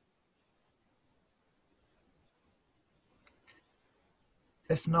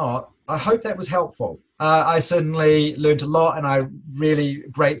 If not, I hope that was helpful. I certainly learned a lot, and I'm really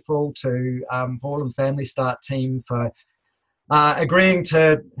grateful to Paul and Family Start team for agreeing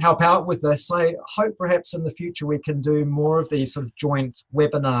to help out with this. I hope perhaps in the future we can do more of these sort of joint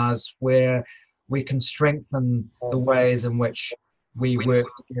webinars where we can strengthen the ways in which we work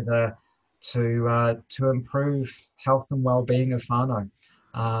together to improve health and well-being of whānau.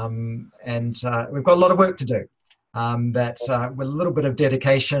 We've got a lot of work to do. With a little bit of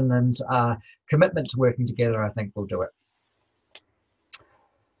dedication and commitment to working together, I think we'll do it.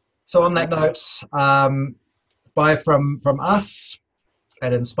 So on that note, bye from us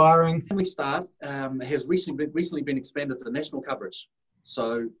at Inspiring. Family Start has recently been expanded to national coverage.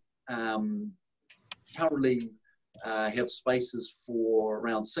 So currently have spaces for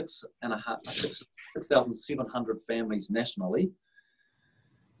around 6,700 families nationally,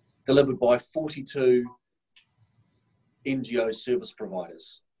 delivered by 42 NGO service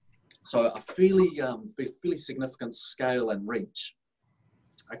providers. So a fairly significant scale and reach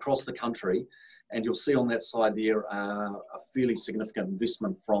across the country. And you'll see on that side there a fairly significant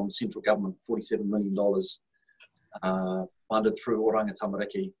investment from central government, $47 million funded through Oranga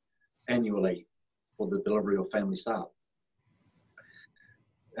Tamariki annually for the delivery of Family Start.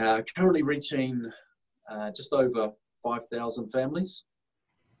 Currently reaching just over 5,000 families.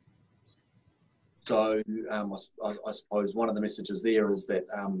 So I suppose one of the messages there is that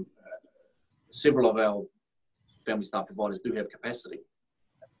several of our Family Start providers do have capacity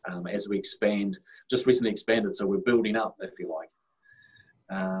as we expand, just recently expanded, so we're building up, if you like.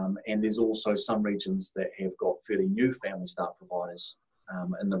 And there's also some regions that have got fairly new Family Start providers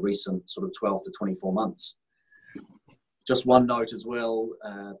in the recent sort of 12 to 24 months. Just one note as well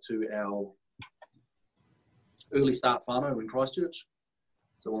to our early start whānau in Christchurch.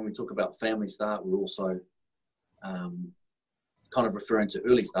 So when we talk about Family Start, we're also kind of referring to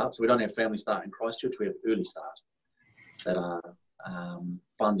early start. So we don't have Family Start in Christchurch, we have early start that are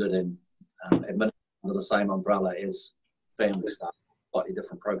funded and administered under the same umbrella as Family Start. Slightly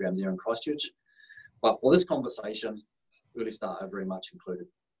different program there in Christchurch. But for this conversation, early start are very much included.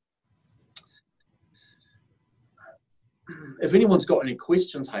 If anyone's got any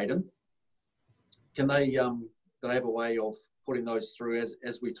questions, Hayden, can they have a way of putting those through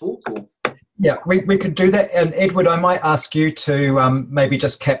as we talk? Or? Yeah, we could do that. And Edward, I might ask you to maybe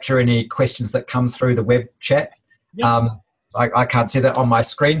just capture any questions that come through the web chat. Yep. I can't see that on my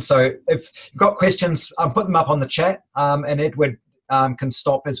screen. So if you've got questions, put them up on the chat, and Edward can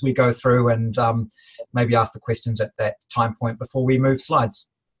stop as we go through and maybe ask the questions at that time point before we move slides.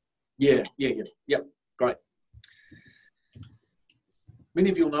 Yeah, great. Many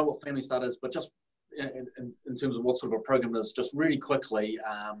of you will know what Family Start is, but just in terms of what sort of a program it is, just really quickly,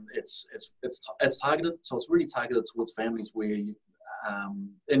 it's targeted. So it's really targeted towards families where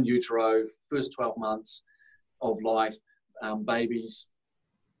in utero, first 12 months of life, babies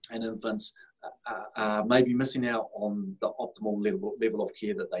and infants may be missing out on the optimal level of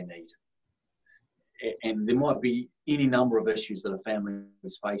care that they need. And there might be any number of issues that a family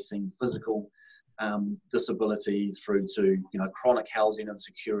is facing, physical disabilities through to chronic housing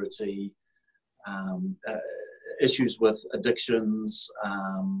insecurity, issues with addictions.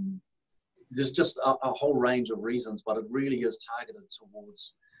 There's just a whole range of reasons, but it really is targeted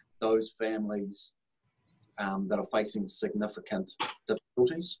towards those families that are facing significant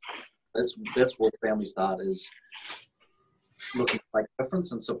difficulties. That's what Family Start is looking to make a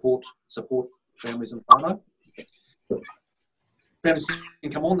difference and support families in whānau. Families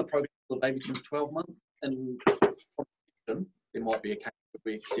can come on the program for the baby turns 12 months, and there might be a case where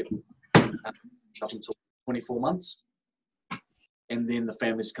we accept up until 24 months, and then the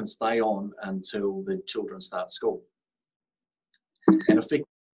families can stay on until the children start school. And effectively,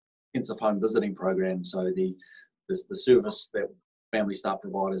 intensive home visiting program. So the service that Family Start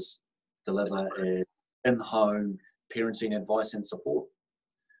providers deliver is in-home parenting advice and support,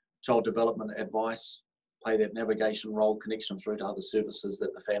 child development advice, play that navigation role, connection through to other services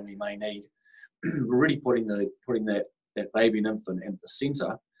that the family may need. We're really putting that baby and infant at the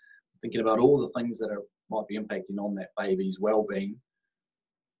centre, thinking about all the things that might be impacting on that baby's well-being,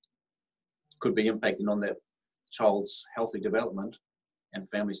 could be impacting on that child's healthy development, and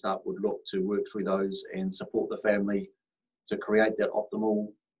Family Start would look to work through those and support the family to create that optimal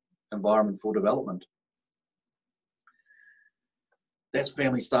environment for development. That's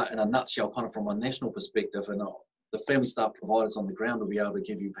Family Start in a nutshell, kind of from a national perspective, and the Family Start providers on the ground will be able to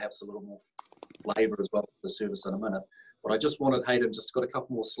give you perhaps a little more flavour as well for the service in a minute. But I just wanted, Hayden, just got a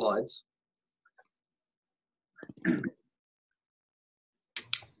couple more slides.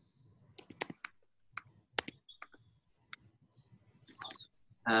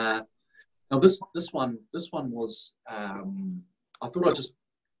 Now this one was, I thought I'd just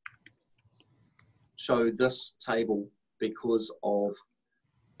show this table because of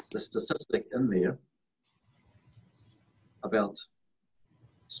the statistic in there about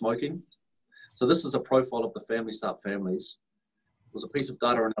smoking. So this is a profile of the Family Start families. It was a piece of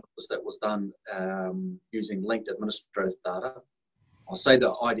data analysis that was done using linked administrative data. I'll say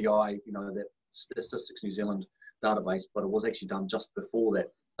the IDI, that Statistics New Zealand database, but it was actually done just before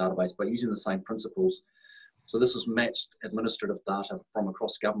that database by using the same principles. So this is matched administrative data from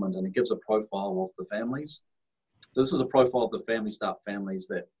across government, and it gives a profile of the families. So this is a profile of the Family Start families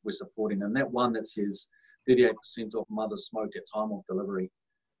that we're supporting, and that one that says 38% of mothers smoked at time of delivery.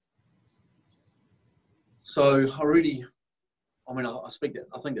 So I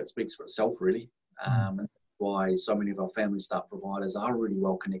think that speaks for itself, really, and why so many of our Family Start providers are really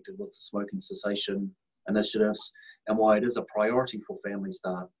well connected with the smoking cessation initiatives, and why it is a priority for Family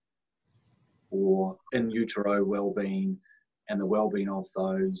Start for in utero well-being and the well-being of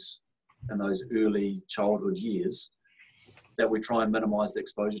those in those early childhood years, that we try and minimise the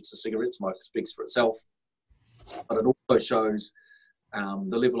exposure to cigarette smoke. It speaks for itself, but it also shows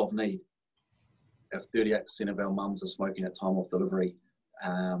the level of need. If 38% of our mums are smoking at time of delivery,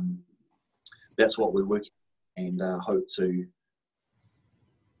 that's what we're working and hope to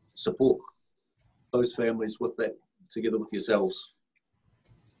support those families with that, together with yourselves.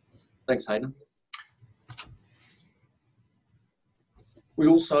 Thanks, Hayden. We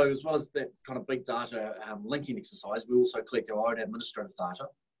also, as well as that kind of big data linking exercise, we also collect our own administrative data,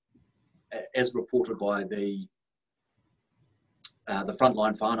 as reported by the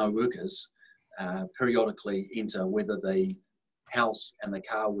frontline whānau workers. Periodically enter whether the house and the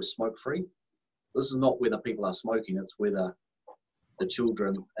car was smoke-free. This is not whether people are smoking, it's whether the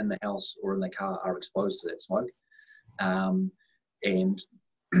children in the house or in the car are exposed to that smoke. And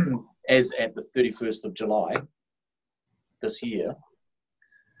as at the 31st of July this year,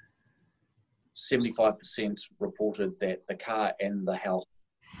 75% reported that the car and the house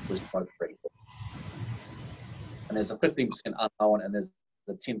was smoke-free. And there's a 15% unknown, and there's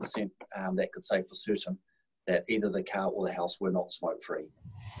the 10% that could say for certain that either the car or the house were not smoke-free.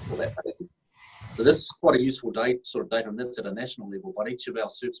 So this is quite a useful data, and that's at a national level, but each of our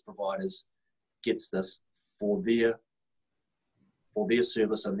service providers gets this for their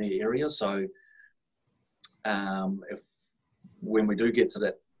service in their area. So when we do get to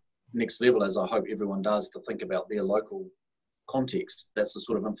that next level, as I hope everyone does, to think about their local context, that's the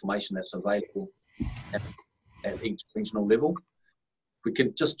sort of information that's available at each regional level. We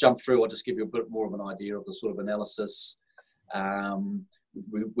can just jump through. I'll just give you a bit more of an idea of the sort of analysis.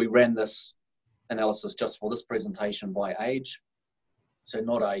 We ran this analysis just for this presentation by age. So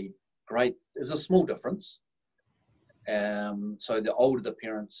not a great, there's a small difference. So the older the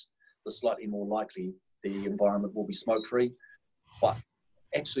parents, the slightly more likely the environment will be smoke-free, but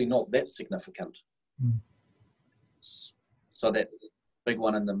actually not that significant. So that big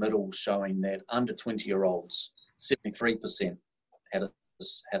one in the middle showing that under 20-year-olds, 73%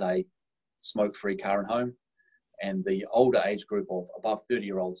 had a smoke-free car and home, and the older age group of above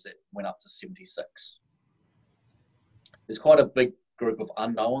 30-year-olds, that went up to 76. There's quite a big group of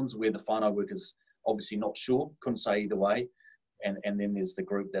unknowns where the whānau worker's obviously not sure, couldn't say either way, and then there's the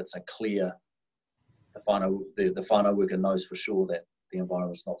group that's a clear, the whānau worker knows for sure that the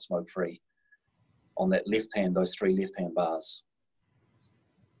environment's not smoke-free. On that left hand, those three left-hand bars.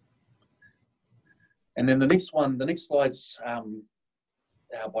 And then the next slide's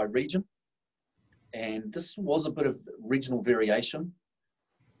by region, and this was a bit of regional variation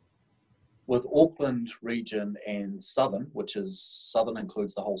with Auckland region and Southern, which is Southern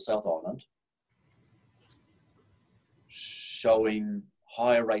includes the whole South Island, showing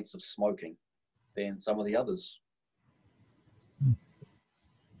higher rates of smoking than some of the others.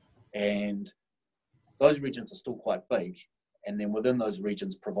 And those regions are still quite big, And then within those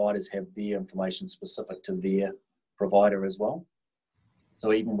regions, providers have their information specific to their provider as well.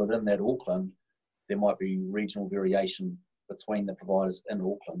 So even within that Auckland, there might be regional variation between the providers in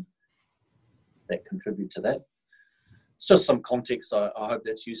Auckland that contribute to that. It's just some context. I hope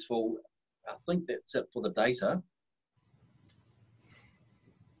that's useful. I think that's it for the data.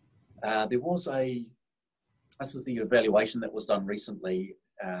 This is the evaluation that was done recently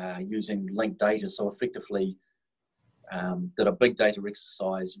using linked data. So effectively, did a big data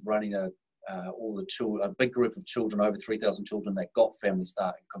exercise running a big group of children, over 3,000 children that got Family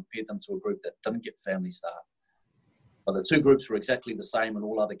Start, and compared them to a group that didn't get Family Start. But the two groups were exactly the same in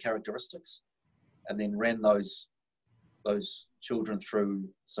all other characteristics, and then ran those children through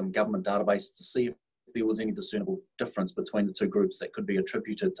some government databases to see if there was any discernible difference between the two groups that could be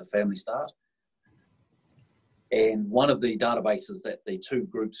attributed to Family Start. And one of the databases that the two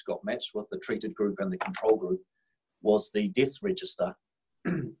groups got matched with, the treated group and the control group, was the deaths register.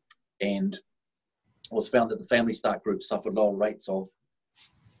 And it was found that the Family Start group suffered lower rates of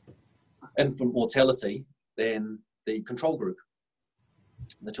infant mortality than the control group,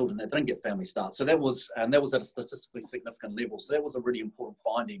 the children that didn't get Family Start. So that was at a statistically significant level. So that was a really important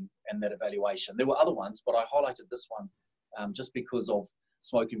finding in that evaluation. There were other ones, but I highlighted this one just because of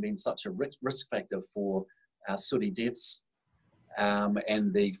smoking being such a risk factor for sooty deaths,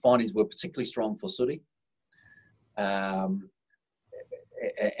 and the findings were particularly strong for sooty.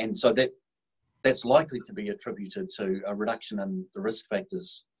 And so that's likely to be attributed to a reduction in the risk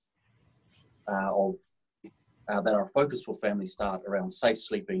factors that are focused for Family Start around safe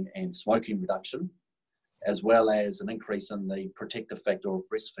sleeping and smoking reduction, as well as an increase in the protective factor of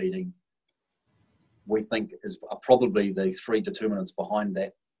breastfeeding. We think are probably the three determinants behind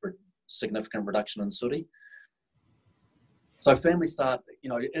that significant reduction in sooty. So Family Start,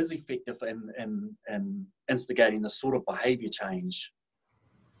 is effective in instigating the sort of behaviour change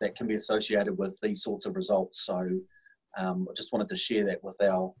that can be associated with these sorts of results. So I just wanted to share that with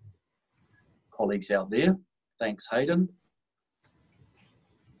our colleagues out there. Thanks, Hayden.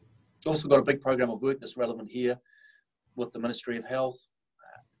 Also got a big program of work that's relevant here with the Ministry of Health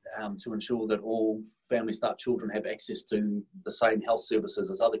to ensure that all Family Start children have access to the same health services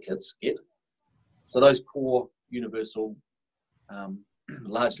as other kids get. So those core, universal,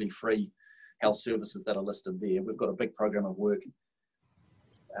 largely free health services that are listed there, we've got a big program of work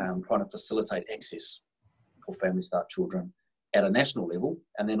trying to facilitate access for Family Start children at a national level,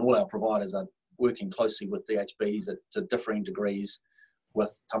 and then all our providers are working closely with DHBs to differing degrees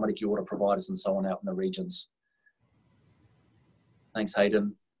with tamariki order providers and so on out in the regions. Thanks,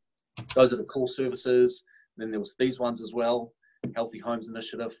 Hayden. Those are the core services. Then there was these ones as well. Healthy Homes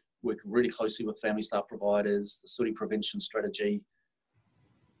Initiative, working really closely with Family Start providers, the sooty prevention strategy.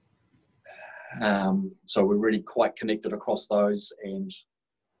 So we're really quite connected across those, and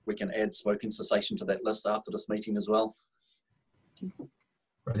we can add smoking cessation to that list after this meeting as well.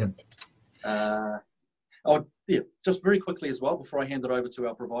 Brilliant. Just very quickly as well, before I hand it over to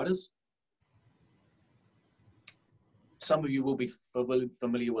our providers. Some of you will be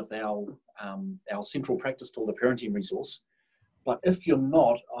familiar with our central practice tool, the parenting resource. But if you're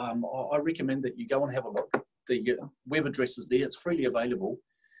not, I recommend that you go and have a look. The web address is there, it's freely available.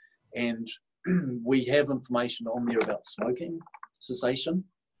 And we have information on there about smoking cessation.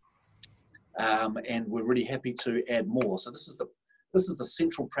 And we're really happy to add more. So this is the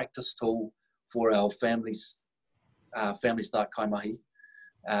central practice tool for our Family Start Kaimahi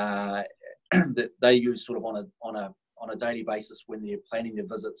that they use sort of on a daily basis when they're planning their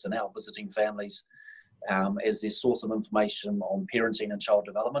visits and out visiting families as their source of information on parenting and child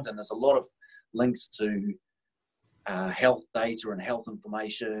development. And there's a lot of links to health data and health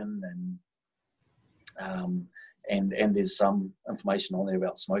information, and there's some information on there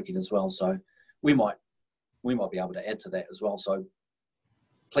about smoking as well. So we might be able to add to that as well. So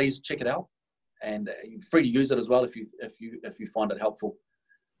please check it out, and you're free to use it as well if you find it helpful.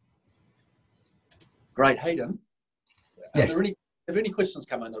 Great, Hayden. Yes. Have any questions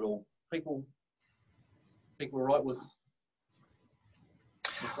come in at all? People are right with.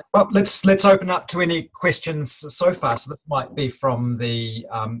 Well, let's open up to any questions so far. So this might be from the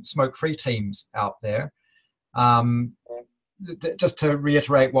smoke-free teams out there. Just to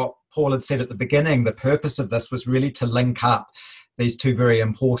reiterate what Paul had said at the beginning, the purpose of this was really to link up these two very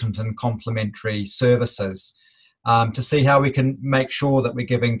important and complementary services to see how we can make sure that we're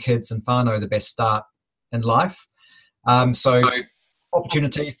giving kids and whānau the best start in life. So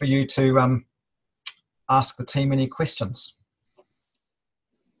opportunity for you to ask the team any questions.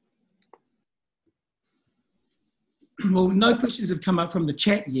 Well, no questions have come up from the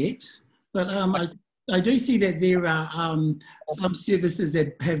chat yet, but I do see that there are some services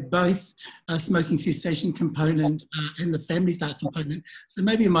that have both a smoking cessation component and the Family Start component. So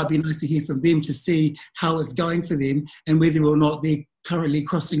maybe it might be nice to hear from them to see how it's going for them and whether or not they're currently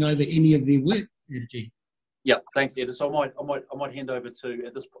crossing over any of their work strategy. Yep, thanks, Ed. So I might hand over to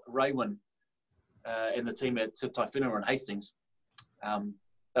at this Raywin and the team at Taifenua and Hastings.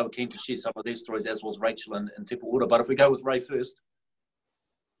 They were keen to share some of their stories, as was Rachel and Te Ora. But if we go with Ray first.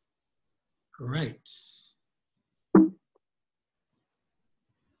 Great.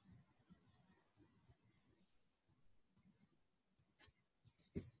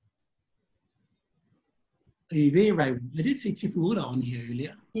 Are you there, Ray? I did see Te Ora on here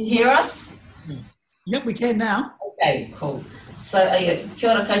earlier. You hear us? Yeah. Yep, we can now. Okay, cool. So,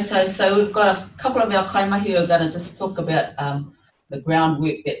 kia ora koutou. So we've got a couple of our kaimahi who are going to just talk about the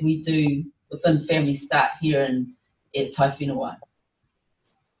groundwork that we do within Family Start here at Taifenua.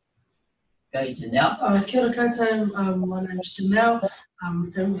 Go, Janelle. Kia ora koutou. My name is Janelle.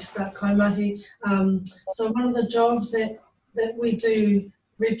 Family Start kaimahi. So one of the jobs that we do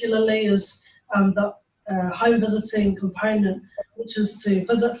regularly is the home visiting component, which is to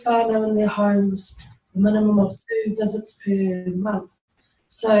visit whānau in their homes, a minimum of 2 visits per month.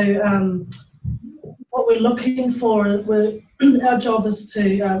 So what we're looking for, our job is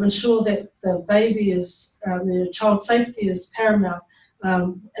to ensure that the baby is, the child safety is paramount.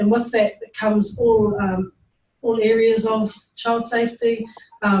 And with that comes all areas of child safety.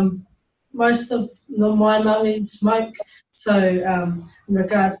 Most of the Mai smoke, so in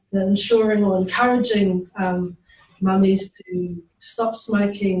regards to ensuring or encouraging mummies to stop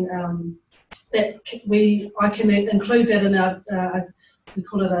smoking, I can include that in our we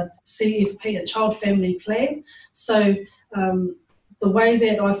call it a CFP, a child family plan. So the way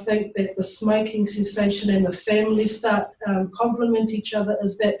that I think that the smoking cessation and the Family Start complement each other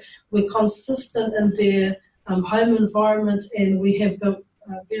is that we're consistent in their home environment, and we have built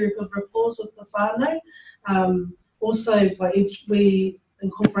very good rapport with the whānau. Also, we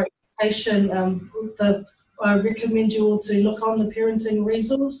incorporate education. I recommend you all to look on the parenting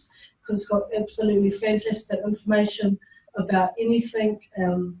resource, because it's got absolutely fantastic information about anything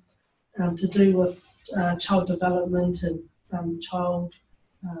to do with child development and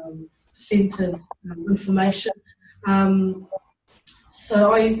child-centered information.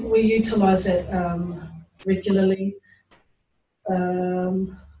 So we utilise it regularly.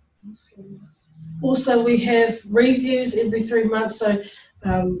 Also, we have reviews every 3 months. So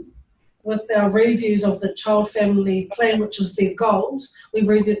with our reviews of the child family plan, which is their goals, we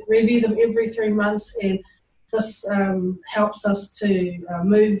review them every 3 months, and this helps us to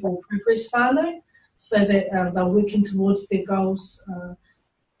move or progress whānau so that they're working towards their goals.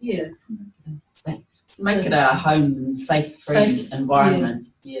 To make it a home safe, free environment.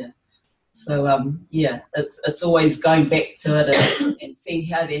 Yeah. So it's always going back to it and seeing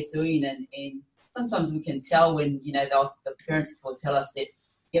how they're doing, and sometimes we can tell when the parents will tell us that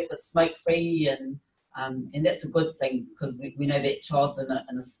yep, it's smoke free, and that's a good thing, because we know that child's in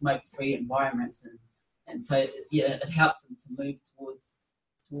a smoke free environment, and so it helps them to move towards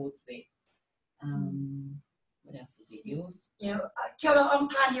that. What else is it, yours? Yeah, kia ora, I'm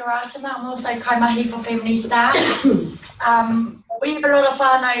Aotearoa. I'm also kaimahi for Family Start. We have a lot of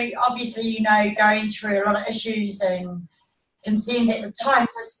whānau, obviously, going through a lot of issues and concerns at the time.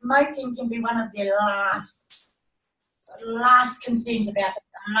 So smoking can be one of their last concerns, about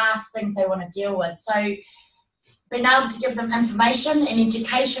the last things they want to deal with. So being able to give them information and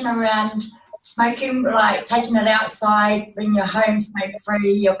education around smoking, like taking it outside, bring your home smoke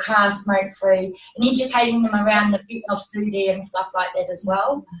free, your car smoke free, and educating them around the effects of SUDI and stuff like that as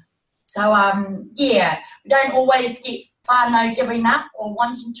well. So we don't always get whānau giving up or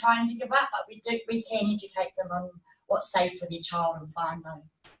trying to give up, but we can educate them on what's safe for their child and whānau.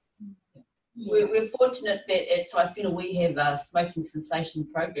 Yeah. We're fortunate that at Taifenua we have a smoking cessation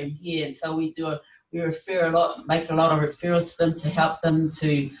program here, and so we refer a lot, make a lot of referrals to them to help them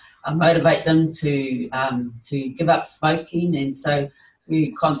to motivate them to give up smoking, and so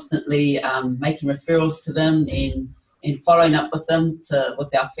we're constantly making referrals to them and following up with them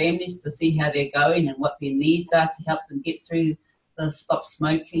with our families to see how they're going and what their needs are to help them get through the stop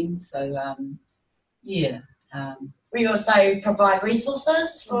smoking. So we also provide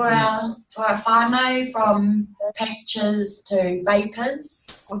resources for our whānau, from patches to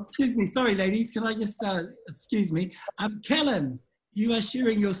vapors. Oh, excuse me, sorry ladies, can I just, excuse me. Kellen, you are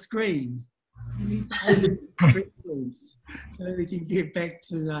sharing your screen. You need to open your screen, please, so we can get back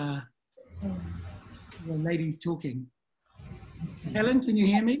to the ladies talking. Kellen, can you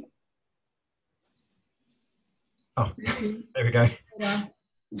hear me? Oh, there we go.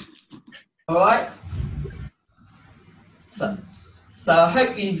 All right. So I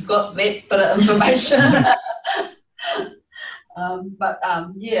hope he's got that bit of information.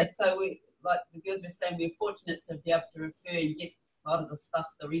 Yeah, so we, like the girls were saying, we're fortunate to be able to refer and get a lot of the stuff,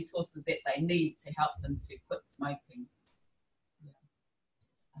 the resources that they need to help them to quit smoking.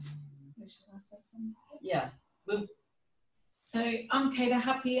 Yeah. So I'm Kate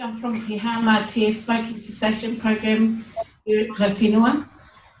Happy. I'm from Te Aotearoa Smoking Cessation Program here at Whenua,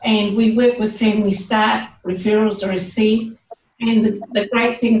 and we work with Family Start. Referrals are received, and the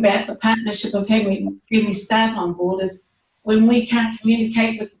great thing about the partnership of having Family Start on board is when we can't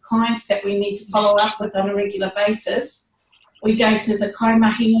communicate with the clients that we need to follow up with on a regular basis, we go to the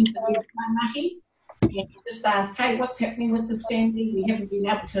kaimahi, and just ask, hey, what's happening with this family? We haven't been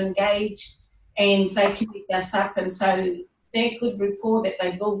able to engage, and they connect us up, and so their good rapport that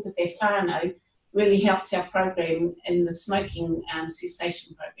they build with their whānau really helps our program in the smoking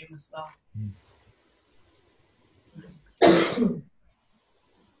cessation program as well.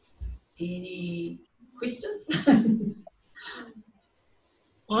 Any questions?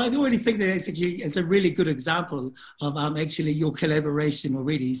 Well, I already think that it's a really good example of actually your collaboration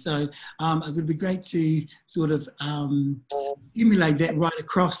already. So it would be great to sort of emulate that right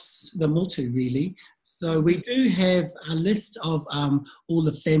across the motu, really. So we do have a list of all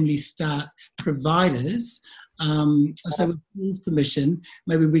the Family Start providers. So with Paul's permission,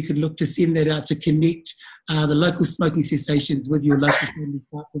 maybe we could look to send that out to connect the local smoking cessations with your local Family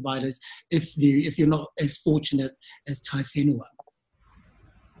Start providers if you're not as fortunate as Tai Whenua.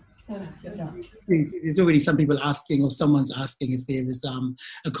 There's already some people asking, or someone's asking if there is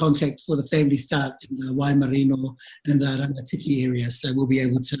a contact for the Family Start in the Waimarino and the Rangatiki area, so we'll be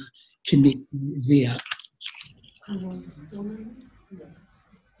able to connect there.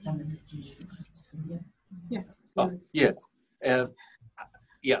 Oh, yeah,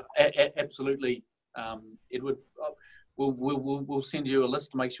 absolutely. Edward, we'll send you a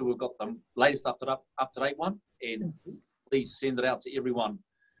list to make sure we've got the latest up to date one, and please send it out to everyone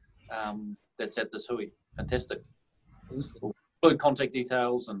that's at this hui. Fantastic. Awesome. Good contact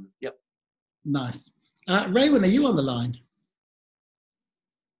details and yep. Nice. Raywin, are you on the line?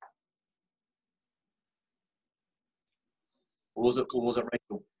 Or was it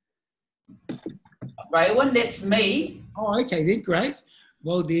Rachel? Raywin, that's me. Oh, okay then, great.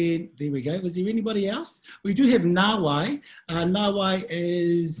 Well then, there we go. Was there anybody else? We do have Nawai. Nawai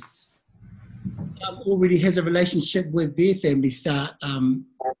is already has a relationship with their Family Start.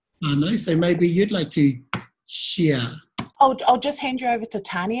 I know, so maybe you'd like to share. I'll just hand you over to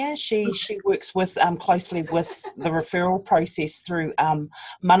Tania. She works with closely with the referral process through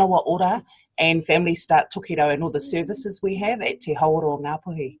Manawa Ora and Family Start Tokedo and all the services we have at Te Aotearoa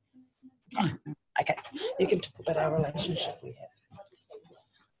Ngāpuhi. Okay, you can talk about our relationship we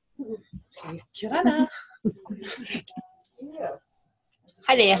have. Kia ora.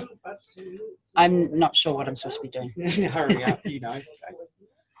 Hi there. I'm not sure what I'm supposed to be doing. Hurry up, you know.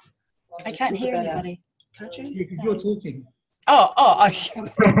 I can't hear anybody. Can't you? You're talking. Oh, okay.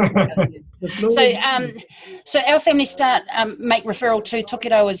 So our Family Start make referral to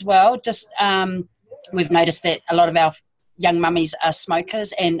Tokedo as well. Just we've noticed that a lot of our young mummies are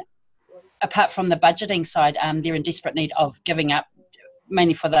smokers, and apart from the budgeting side, they're in desperate need of giving up,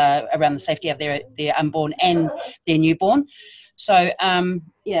 mainly for around the safety of their unborn and their newborn. So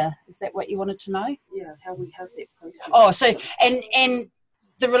yeah, is that what you wanted to know? Yeah, how we have that process. Oh, so and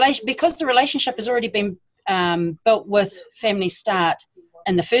because the relationship has already been built with Family Start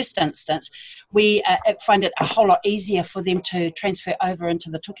in the first instance, we find it a whole lot easier for them to transfer over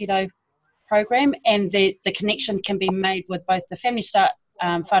into the Tokedo program, and the connection can be made with both the Family Start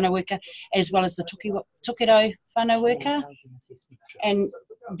whānau worker as well as the Tokedo whānau worker. And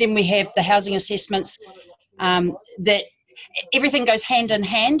then we have the housing assessments that everything goes hand in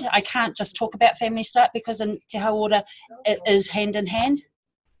hand. I can't just talk about Family Start because in Te Aotearoa it is hand in hand.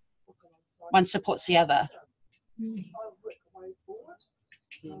 One supports the other.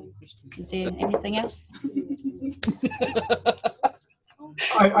 Is there anything else?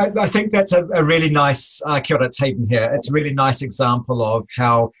 I think that's a really nice, kia ora, it's Hayden here, it's a really nice example of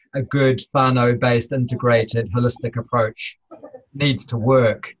how a good whānau-based, integrated, holistic approach needs to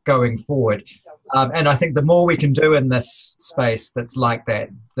work going forward. And I think the more we can do in this space that's like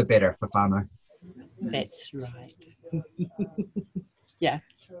that, the better for whānau. That's right. Yeah.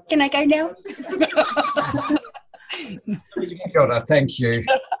 Can I go now? Kia ora, thank you.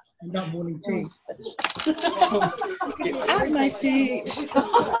 Not morning tea. Get out of my seat.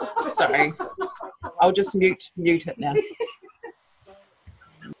 Sorry. I'll just mute it now.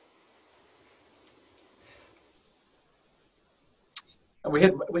 And we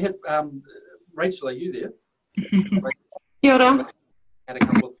had Rachel, are you there? Kia ora. Had a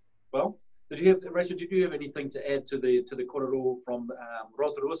couple of, well, Rachel, did you have anything to add to the korero from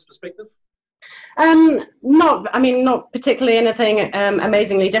Aotearoa's perspective? Not particularly anything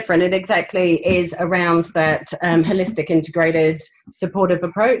amazingly different. It exactly is around that holistic, integrated, supportive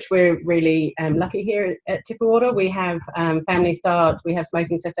approach. We're really lucky here at Te Puora. We have Family Start, we have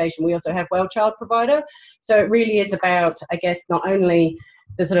smoking cessation, we also have Well Child Provider. So it really is about, I guess, not only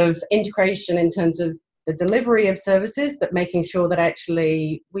the sort of integration in terms of the delivery of services, but making sure that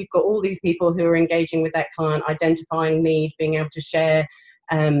actually we've got all these people who are engaging with that client, identifying need, being able to share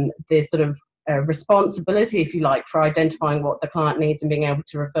the sort of responsibility, if you like, for identifying what the client needs and being able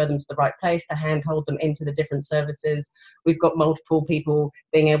to refer them to the right place, to handhold them into the different services. We've got multiple people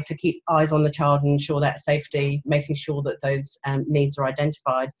being able to keep eyes on the child and ensure that safety, making sure that those needs are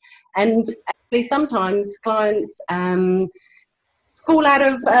identified. And actually sometimes clients fall out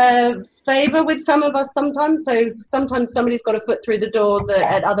of favour with some of us sometimes. So sometimes somebody's got a foot through the door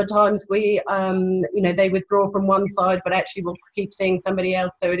that at other times we, they withdraw from one side, but actually we'll keep seeing somebody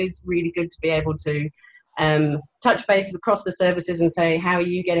else. So it is really good to be able to touch base across the services and say, how are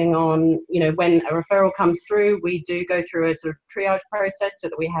you getting on? You know, when a referral comes through, we do go through a sort of triage process so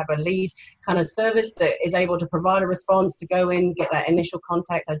that we have a lead kind of service that is able to provide a response, to go in, get that initial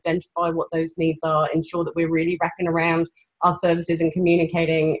contact, identify what those needs are, ensure that we're really wrapping around our services and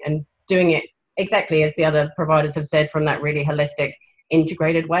communicating and doing it exactly as the other providers have said, from that really holistic,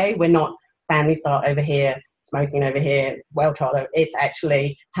 integrated way. We're not Family Start over here, smoking over here, Well Child. It's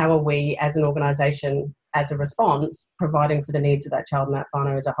actually, how are we as an organisation, as a response, providing for the needs of that child and that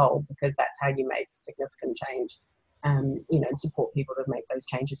whānau as a whole, because that's how you make significant change, and support people to make those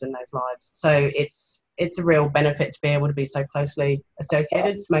changes in those lives. So it's a real benefit to be able to be so closely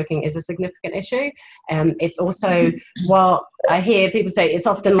associated. Smoking is a significant issue. It's also, while I hear people say it's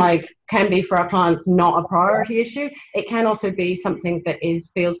often can be for our clients not a priority issue, it can also be something that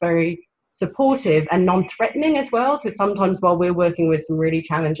feels very supportive and non-threatening as well. So sometimes while we're working with some really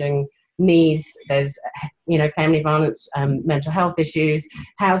challenging needs, there's family violence, mental health issues,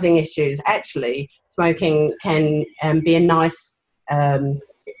 housing issues, actually smoking can be a nice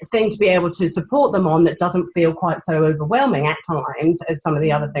thing to be able to support them on, that doesn't feel quite so overwhelming at times as some of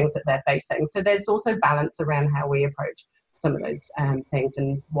the other things that they're facing. So there's also balance around how we approach some of those things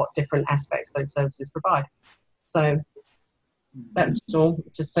and what different aspects those services provide. So that's all.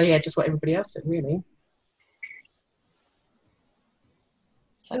 Just what everybody else said, really.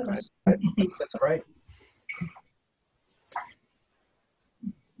 That's great.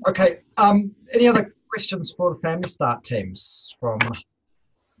 Okay. Any other questions for the Family Start teams from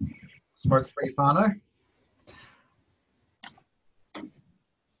Smoke Free whānau?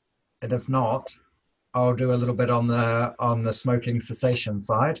 And if not, I'll do a little bit on the smoking cessation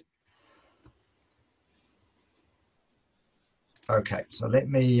side. Okay, so let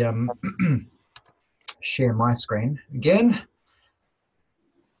me share my screen again.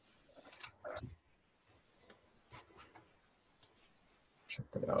 Check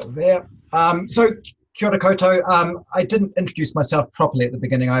it out there. So kia ora koutou. I didn't introduce myself properly at the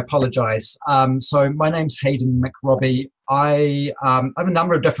beginning. I apologise. So my name's Hayden McRobbie. I have a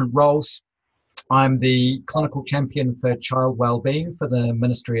number of different roles. I'm the clinical champion for child wellbeing for the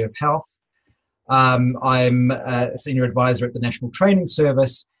Ministry of Health. I'm a senior advisor at the National Training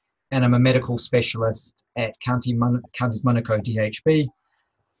Service, and I'm a medical specialist at Counties Manukau DHB.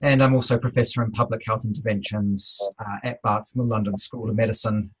 And I'm also professor in public health interventions at Barts in the London School of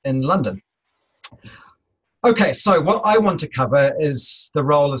Medicine in London. Okay, so what I want to cover is the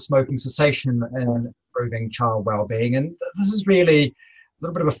role of smoking cessation in improving child wellbeing. And this is really a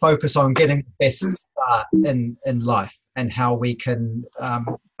little bit of a focus on getting the best start in life and how we can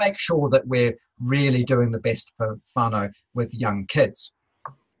make sure that we're really doing the best for whānau with young kids.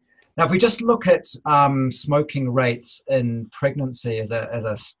 Now, if we just look at smoking rates in pregnancy as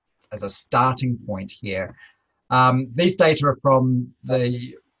a starting point here, these data are from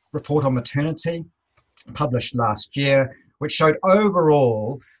the report on maternity published last year, which showed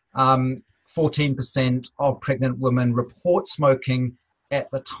overall 14% of pregnant women report smoking at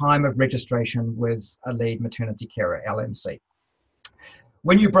the time of registration with a lead maternity carer, LMC.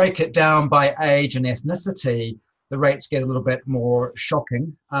 When you break it down by age and ethnicity, the rates get a little bit more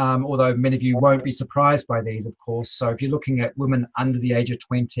shocking, although many of you won't be surprised by these, of course. So if you're looking at women under the age of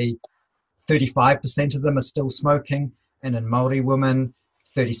 20, 35% of them are still smoking, and in Māori women,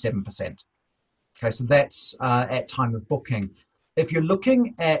 37%. Okay, so that's at time of booking. If you're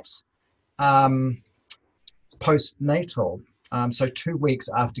looking at postnatal, so 2 weeks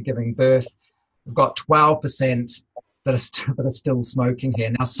after giving birth, we've got 12% that are still smoking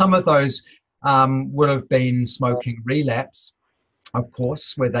here. Now, some of those would have been smoking relapse, of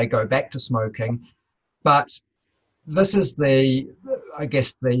course, where they go back to smoking. But this is I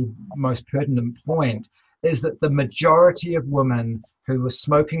guess the most pertinent point, is that the majority of women who were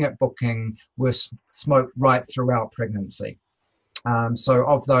smoking at booking were smoked right throughout pregnancy. So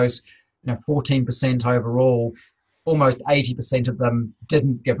of those 14% overall, almost 80% of them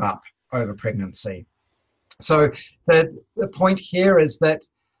didn't give up over pregnancy. So the point here is that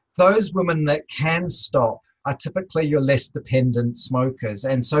those women that can stop are typically your less dependent smokers.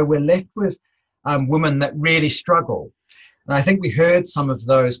 And so we're left with women that really struggle. And I think we heard some of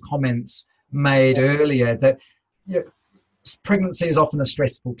those comments made earlier that pregnancy is often a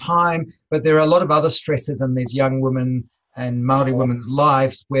stressful time, but there are a lot of other stresses in these young women and Māori women's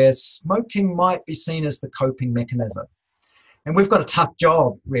lives where smoking might be seen as the coping mechanism. And we've got a tough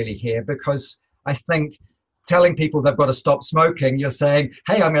job really here, because I think telling people they've got to stop smoking, you're saying,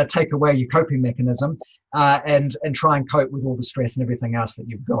 hey, I'm going to take away your coping mechanism and try and cope with all the stress and everything else that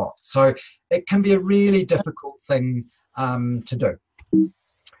you've got. So it can be a really difficult thing to do.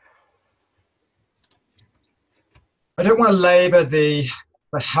 I don't want to labour the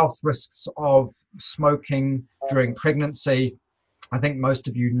health risks of smoking during pregnancy. I think most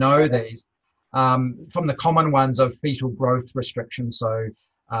of you know these. From the common ones of fetal growth restrictions, so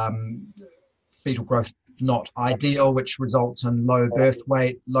fetal growth not ideal, which results in low birth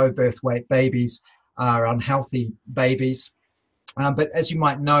weight babies are unhealthy babies. But as you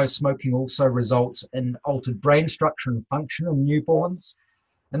might know, smoking also results in altered brain structure and function in newborns.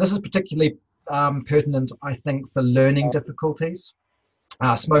 And this is particularly pertinent, I think, for learning difficulties.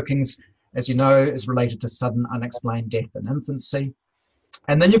 Smoking, as you know, is related to sudden unexplained death in infancy.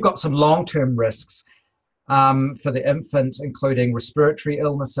 And then you've got some long-term risks for the infant, including respiratory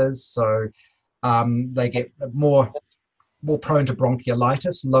illnesses. So they get more prone to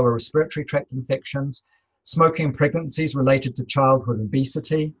bronchiolitis, lower respiratory tract infections, smoking in pregnancies related to childhood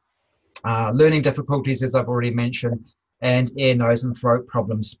obesity, learning difficulties, as I've already mentioned, and ear, nose, and throat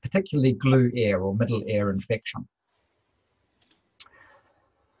problems, particularly glue ear or middle ear infection.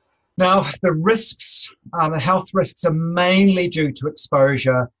 Now, the risks, the health risks are mainly due to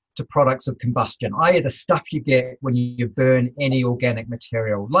exposure to products of combustion, i.e. the stuff you get when you burn any organic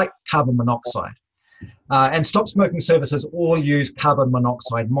material, like carbon monoxide. And Stop Smoking services all use carbon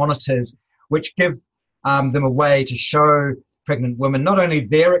monoxide monitors, which give them a way to show pregnant women not only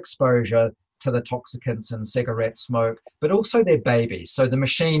their exposure to the toxicants in cigarette smoke, but also their babies. So the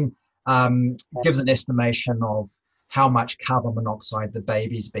machine gives an estimation of how much carbon monoxide the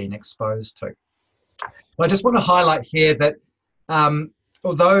baby's been exposed to. I just want to highlight here that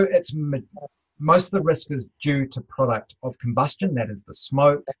although most of the risk is due to product of combustion, that is the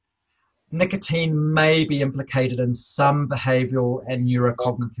smoke, nicotine may be implicated in some behavioral and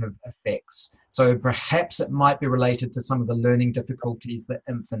neurocognitive effects. So perhaps it might be related to some of the learning difficulties that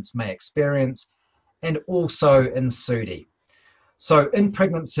infants may experience, and also in SUDI. So in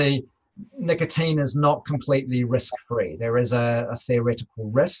pregnancy, nicotine is not completely risk-free. There is a theoretical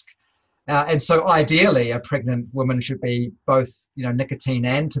risk. And so ideally, a pregnant woman should be both nicotine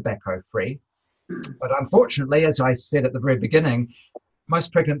and tobacco-free. But unfortunately, as I said at the very beginning,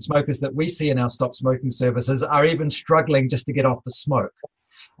 most pregnant smokers that we see in our Stop Smoking services are even struggling just to get off the smoke.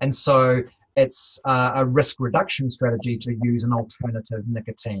 And so it's a risk reduction strategy to use an alternative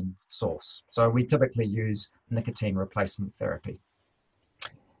nicotine source. So we typically use nicotine replacement therapy.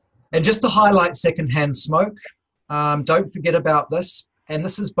 And just to highlight secondhand smoke, don't forget about this. And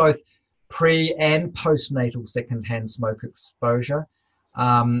this is both pre and postnatal secondhand smoke exposure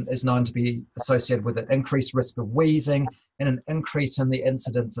is known to be associated with an increased risk of wheezing and an increase in the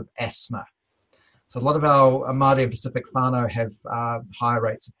incidence of asthma. So a lot of our Māori and Pacific whānau have higher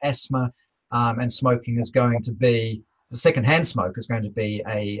rates of asthma, and smoking is going to be, the secondhand smoke is going to be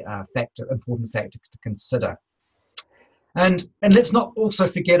a important factor to consider. And let's not also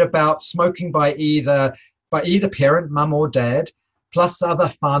forget about smoking by either parent, mum or dad, plus other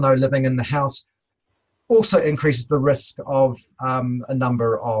whānau living in the house, also increases the risk of a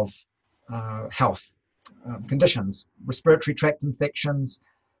number of health conditions: respiratory tract infections,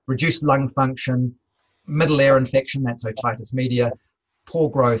 reduced lung function, middle ear infection, that's otitis media, poor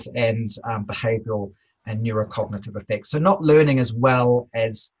growth, and behavioural and neurocognitive effects. So not learning as well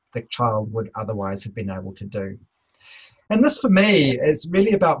as the child would otherwise have been able to do. And this, for me, is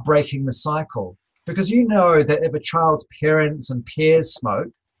really about breaking the cycle, because you know that if a child's parents and peers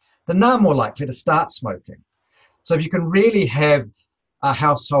smoke, then they're more likely to start smoking. So if you can really have a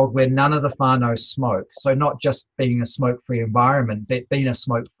household where none of the whānau smoke, so not just being a smoke-free environment, but being a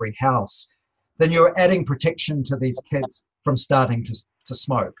smoke-free house, then you're adding protection to these kids from starting to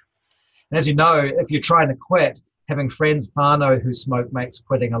smoke. And as you know, if you're trying to quit, having friends, whānau, who smoke makes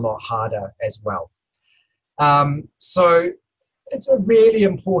quitting a lot harder as well. So it's a really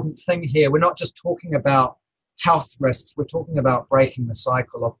important thing here. We're not just talking about health risks, we're talking about breaking the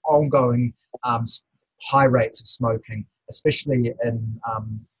cycle of ongoing high rates of smoking, especially in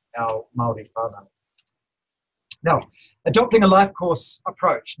our Māori whānau. Now, adopting a life course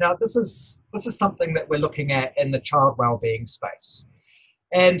approach. Now, this is something that we're looking at in the child wellbeing space.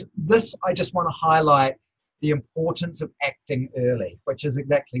 And this, I just want to highlight the importance of acting early, which is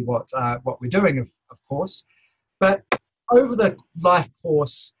exactly what we're doing, of course. But over the life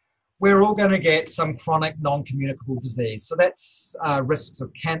course, we're all going to get some chronic non-communicable disease. So that's risks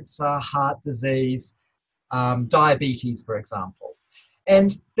of cancer, heart disease, diabetes, for example.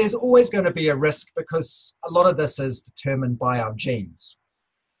 And there's always going to be a risk because a lot of this is determined by our genes.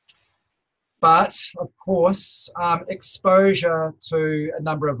 But, of course, exposure to a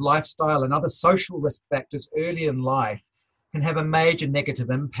number of lifestyle and other social risk factors early in life can have a major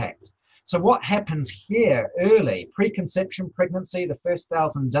negative impact. So what happens here early, preconception pregnancy, the first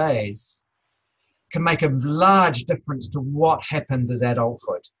 1,000 days, can make a large difference to what happens as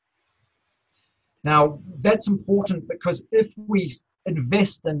adulthood. Now, that's important because if we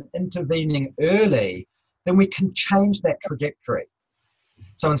invest in intervening early, then we can change that trajectory.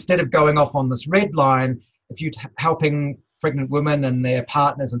 So instead of going off on this red line, if you're helping pregnant women and their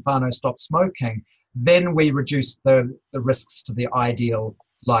partners and whānau stop smoking, then we reduce the risks to the ideal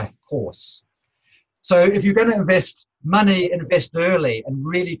life course. So if you're going to invest money, invest early and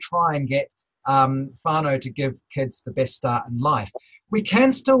really try and get whānau to give kids the best start in life. We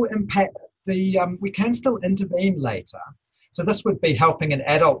can still we can still intervene later. So this would be helping an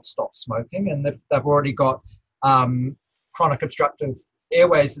adult stop smoking, and if they've already got chronic obstructive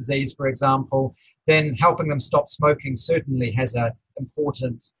airways disease, for example, then helping them stop smoking certainly has an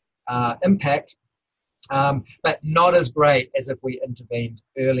important impact. But not as great as if we intervened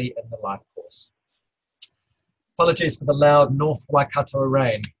early in the life course. Apologies for the loud North Waikato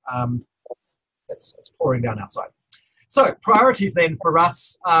rain. It's pouring down outside. So priorities then for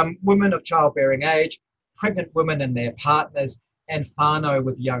us, women of childbearing age, pregnant women and their partners, and whānau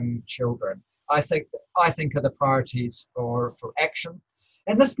with young children. I think are the priorities for action.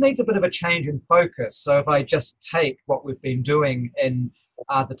 And this needs a bit of a change in focus. So if I just take what we've been doing in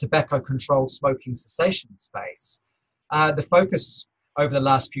the tobacco-controlled smoking cessation space, the focus over the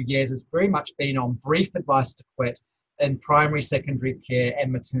last few years has very much been on brief advice to quit in primary, secondary care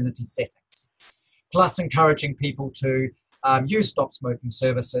and maternity settings, plus encouraging people to use stop smoking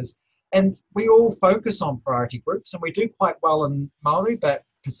services. And we all focus on priority groups, and we do quite well in Māori, but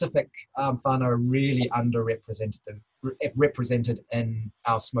Pacific whānau are really represented in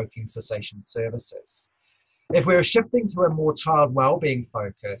our smoking cessation services. If we're shifting to a more child wellbeing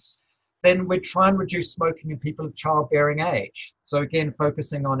focus, then we'd try and reduce smoking in people of childbearing age. So again,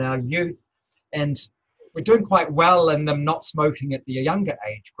 focusing on our youth, and we're doing quite well in them not smoking at the younger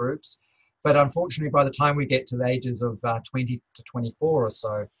age groups, but unfortunately by the time we get to the ages of 20 to 24 or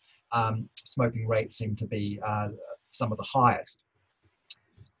so, smoking rates seem to be some of the highest.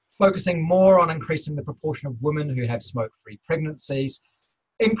 Focusing more on increasing the proportion of women who have smoke-free pregnancies,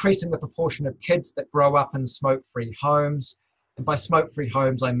 increasing the proportion of kids that grow up in smoke-free homes. And by smoke-free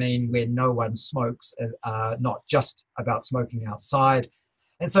homes, I mean where no one smokes, not just about smoking outside.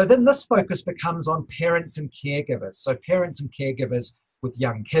 And so then this focus becomes on parents and caregivers. So parents and caregivers with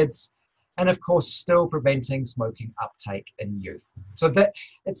young kids, and of course, still preventing smoking uptake in youth. So that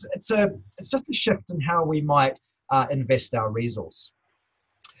it's just a shift in how we might invest our resource.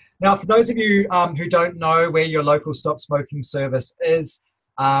 Now, for those of you who don't know where your local stop smoking service is,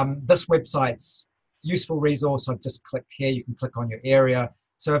 this website's useful resource. I've just clicked here. You can click on your area.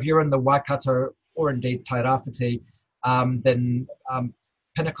 So if you're in the Waikato or indeed Tairāwhiti, then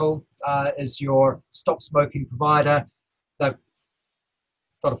Pinnacle is your stop smoking provider. They've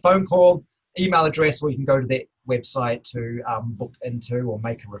got a phone call, email address, or you can go to their website to book into or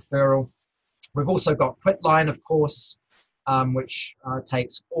make a referral. We've also got Quitline, of course, which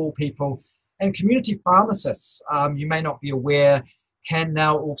takes all people. And community pharmacists, you may not be aware, can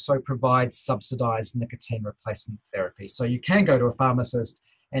now also provide subsidised nicotine replacement therapy. So you can go to a pharmacist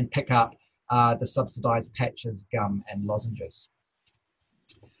and pick up the subsidised patches, gum and lozenges.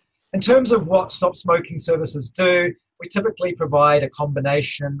 In terms of what stop smoking services do, we typically provide a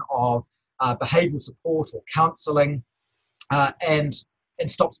combination of behavioural support or counselling and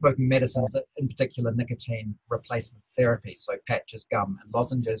stop smoking medicines, in particular nicotine replacement therapy, so patches, gum and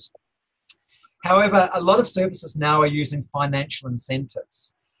lozenges. However, a lot of services now are using financial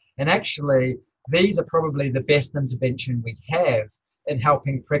incentives. And actually, these are probably the best intervention we have in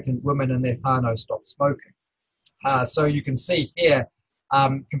helping pregnant women and their whānau stop smoking. So you can see here,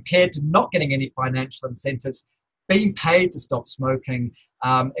 compared to not getting any financial incentives, being paid to stop smoking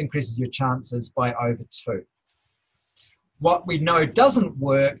increases your chances by over 2. What we know doesn't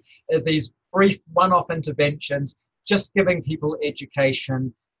work are these brief one-off interventions, just giving people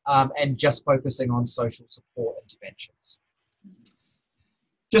education and just focusing on social support interventions.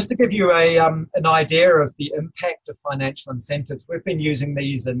 Just to give you an idea of the impact of financial incentives, we've been using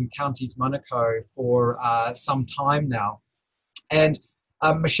these in Counties Manukau for some time now. And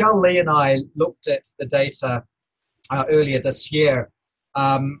Michelle Lee and I looked at the data earlier this year,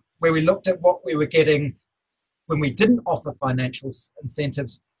 where we looked at what we were getting when we didn't offer financial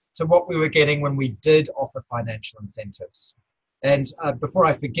incentives to what we were getting when we did offer financial incentives. And before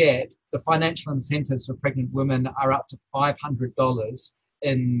I forget, the financial incentives for pregnant women are up to $500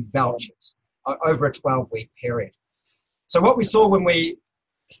 in vouchers over a 12-week period. So what we saw when we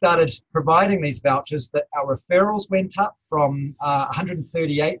started providing these vouchers, that our referrals went up from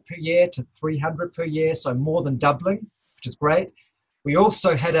 138 per year to 300 per year, so more than doubling, which is great. We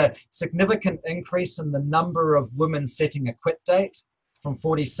also had a significant increase in the number of women setting a quit date from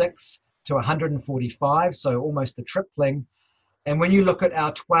 46 to 145, so almost a tripling. And when you look at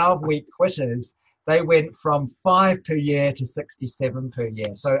our 12-week quitters, they went from 5 per year to 67 per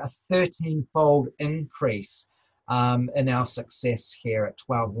year, so a 13-fold increase in our success here at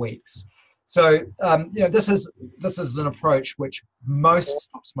 12 weeks. So this is an approach which most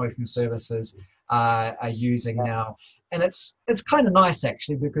stop smoking services are using now, and it's kind of nice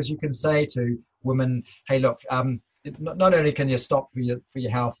actually, because you can say to women, hey, look, not only can you stop for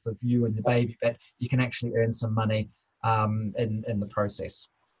your health of you and the baby, but you can actually earn some money in the process.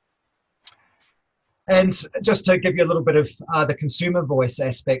 And just to give you a little bit of the consumer voice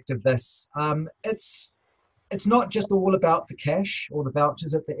aspect of this, it's not just all about the cash or the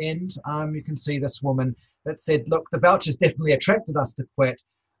vouchers at the end. You can see this woman that said, look, the vouchers definitely attracted us to quit.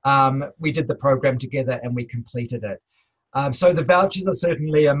 We did the program together and we completed it. So the vouchers are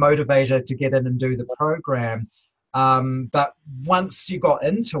certainly a motivator to get in and do the program. But once you got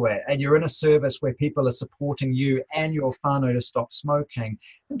into it and you're in a service where people are supporting you and your whānau to stop smoking,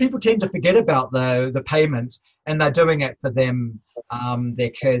 then people tend to forget about the payments, and they're doing it for them, their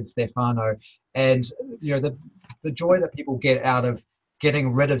kids, their whānau. And the joy that people get out of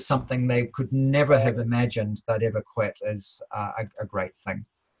getting rid of something they could never have imagined they'd ever quit is a great thing.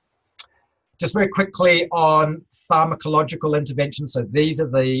 Just very quickly on pharmacological interventions. So these are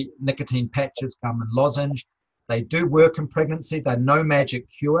the nicotine patches, gum and lozenge. They do work in pregnancy. They're no magic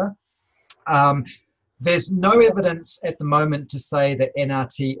cure. There's no evidence at the moment to say that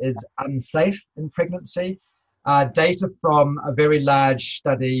NRT is unsafe in pregnancy. Data from a very large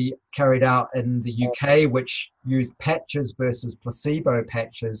study carried out in the UK, which used patches versus placebo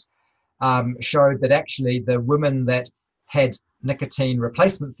patches, showed that actually the women that had nicotine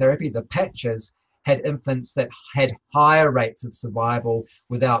replacement therapy, the patches, had infants that had higher rates of survival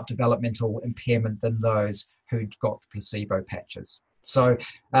without developmental impairment than those who'd got the placebo patches. So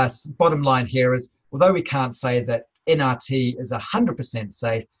bottom line here is, although we can't say that NRT is 100%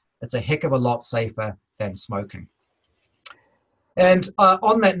 safe, it's a heck of a lot safer than smoking. And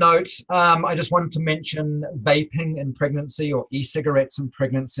on that note, I just wanted to mention vaping in pregnancy or e-cigarettes in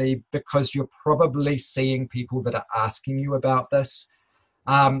pregnancy, because you're probably seeing people that are asking you about this.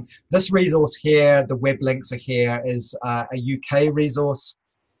 This resource here, the web links are here, is a UK resource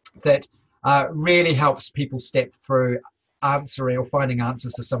that really helps people step through answering or finding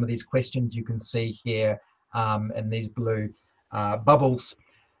answers to some of these questions you can see here in these blue bubbles.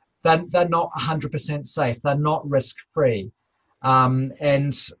 They're not 100% safe. They're not risk-free.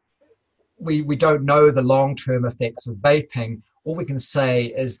 And we don't know the long-term effects of vaping. All we can say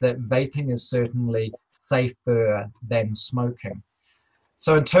is that vaping is certainly safer than smoking.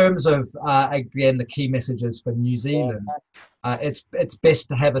 So in terms of, again, the key messages for New Zealand, it's best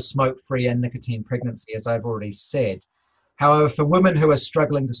to have a smoke-free and nicotine pregnancy, as I've already said. However, for women who are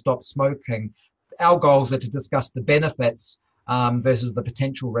struggling to stop smoking, our goals are to discuss the benefits versus the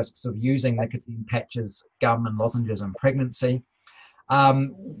potential risks of using nicotine patches, gum and lozenges in pregnancy.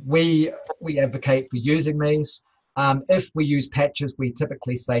 We advocate for using these. If we use patches, we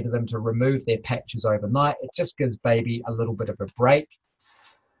typically say to them to remove their patches overnight. It just gives baby a little bit of a break.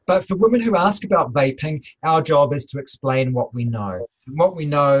 But for women who ask about vaping, our job is to explain what we know. And what we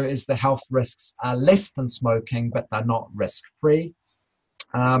know is the health risks are less than smoking, but they're not risk-free.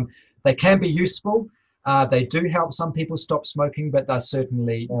 They can be useful. They do help some people stop smoking, but they're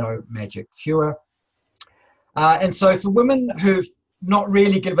certainly no magic cure. And so for women who've not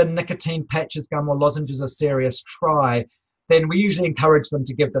really given nicotine patches, gum or lozenges a serious try, then we usually encourage them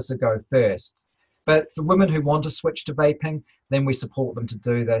to give this a go first. But for women who want to switch to vaping, then we support them to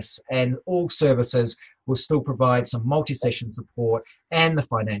do this, and all services will still provide some multi-session support and the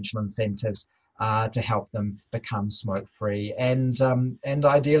financial incentives to help them become smoke-free and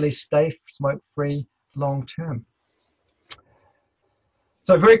ideally stay smoke-free long-term.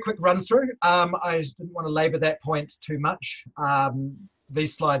 So a very quick run through. I didn't want to labour that point too much.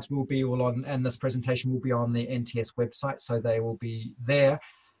 These slides will be all on, and this presentation will be on the NTS website, so they will be there.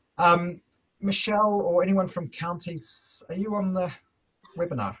 Michelle or anyone from counties, are you on the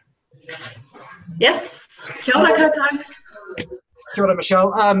webinar? Yes. Kia ora koutou. Kia ora,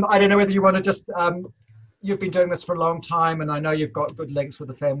 Michelle. I don't know whether you want to just, you've been doing this for a long time, and I know you've got good links with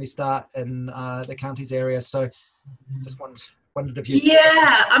the Family Start in the counties area, so just wondered if you...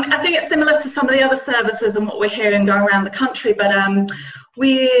 Yeah, I mean, I think it's similar to some of the other services and what we're hearing going around the country, but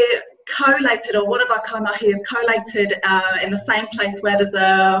we're collated, or one of our kaimahi is collated in the same place where there's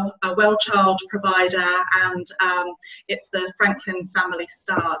a well child provider, and it's the Franklin Family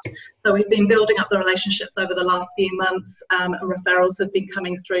Start. So we've been building up the relationships over the last few months. Referrals have been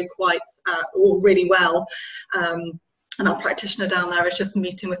coming through really well. And our practitioner down there is just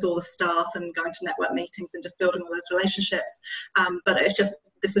meeting with all the staff and going to network meetings and just building all those relationships. But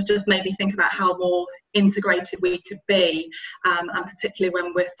this has just made me think about how more integrated we could be, and particularly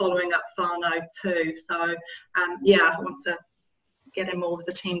when we're following up whānau too. So yeah, I want to get in more with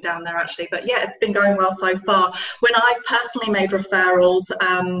the team down there actually, but yeah, it's been going well so far. When I've personally made referrals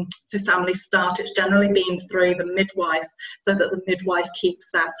to Family Start, it's generally been through the midwife, so that the midwife keeps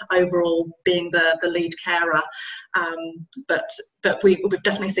that overall being the lead carer. But we've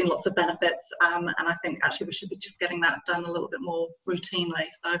definitely seen lots of benefits, and I think actually we should be just getting that done a little bit more routinely.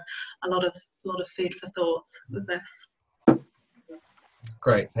 So a lot of food for thought with this.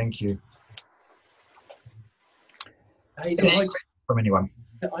 Great, thank you. Hey, from anyone?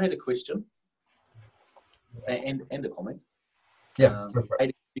 I had a question and a comment. Yeah, go for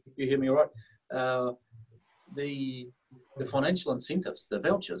it. Hey, you hear me all right? The financial incentives, the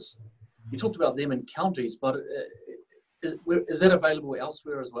vouchers, you talked about them in counties, but is that available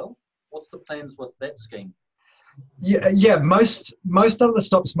elsewhere as well? What's the plans with that scheme? Yeah, most of the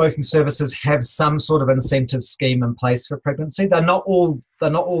stop smoking services have some sort of incentive scheme in place for pregnancy. They're not all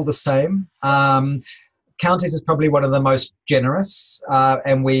the same. Counties is probably one of the most generous,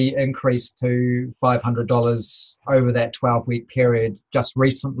 and we increased to $500 over that 12-week period just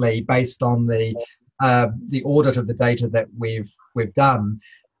recently, based on the audit of the data that we've done.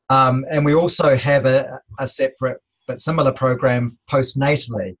 And we also have a separate but similar program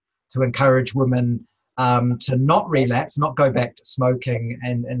postnatally to encourage women to not relapse, not go back to smoking,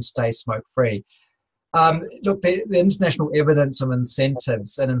 and stay smoke-free. Look, the international evidence of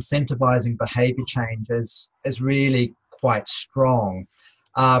incentives and incentivizing behavior change is really quite strong.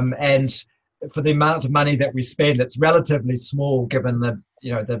 And for the amount of money that we spend, it's relatively small given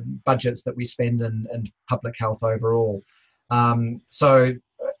the budgets that we spend in public health overall. So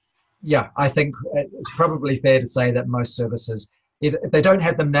yeah, I think it's probably fair to say that most services, if they don't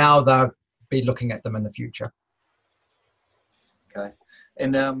have them now, they'll be looking at them in the future. Okay.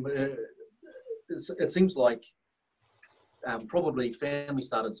 And it seems like probably family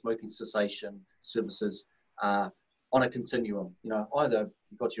started smoking cessation services on a continuum. Either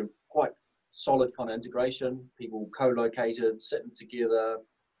you've got your quite solid kind of integration, people co-located, sitting together,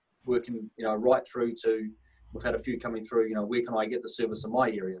 working, right through to, we've had a few coming through, where can I get the service in my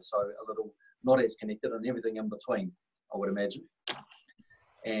area? So a little not as connected, and everything in between, I would imagine.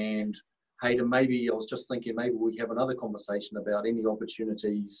 And Hayden, maybe I was just thinking, maybe we have another conversation about any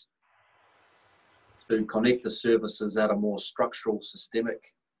opportunities to connect the services at a more structural, systemic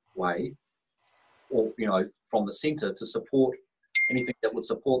way, or from the centre, to support anything that would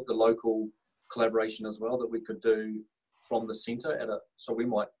support the local collaboration as well, that we could do from the centre so we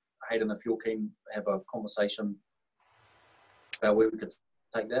might, Hayden, if you're keen, have a conversation about where we could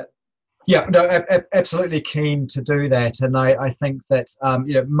take that. Yeah, no, absolutely keen to do that, and I think that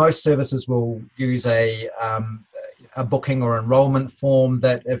most services will use a booking or enrolment form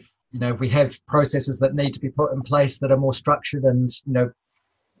that if we have processes that need to be put in place that are more structured, and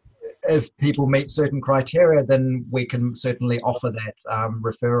if people meet certain criteria, then we can certainly offer that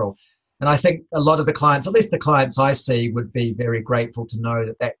referral. And I think a lot of the clients, at least the clients I see, would be very grateful to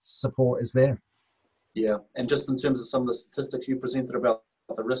know that support is there. Yeah, and just in terms of some of the statistics you presented about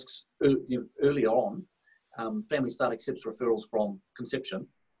the risks early on, Family Start accepts referrals from conception.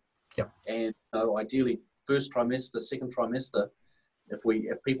 Yeah. And ideally, first trimester, second trimester,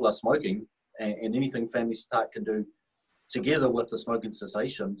 if people are smoking, and anything Family Start can do together with the smoking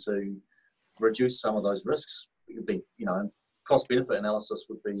cessation to reduce some of those risks, it would be, you know, cost benefit analysis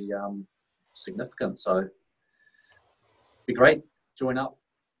would be significant. So it'd be great. Join up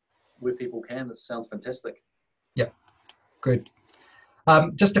where people can. This sounds fantastic. Yeah, good.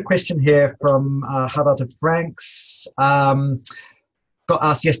 Just a question here from Harada Franks. Got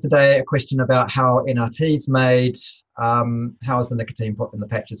asked yesterday a question about how NRT is made. How is the nicotine put in the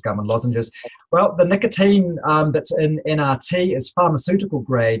patches, gum and lozenges? Well, the nicotine that's in NRT is pharmaceutical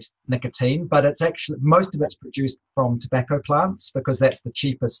grade nicotine, but it's actually, most of it's produced from tobacco plants because that's the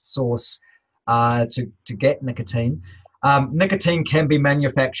cheapest source to get nicotine. Nicotine can be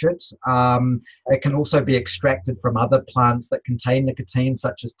manufactured. It can also be extracted from other plants that contain nicotine,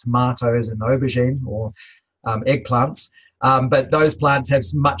 such as tomatoes and aubergine or eggplants. But those plants have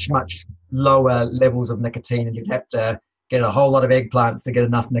much, much lower levels of nicotine, and you'd have to get a whole lot of eggplants to get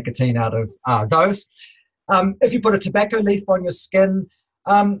enough nicotine out of those. If you put a tobacco leaf on your skin,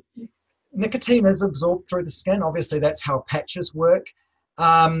 nicotine is absorbed through the skin. Obviously, that's how patches work.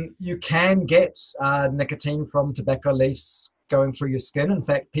 You can get nicotine from tobacco leaves going through your skin. In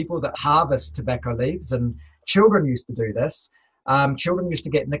fact, people that harvest tobacco leaves, and children used to do this, children used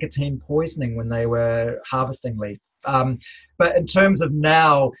to get nicotine poisoning when they were harvesting leaf. But in terms of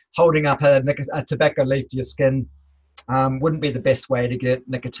now, holding up a tobacco leaf to your skin wouldn't be the best way to get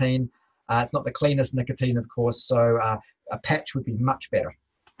nicotine. It's not the cleanest nicotine, of course, so a patch would be much better.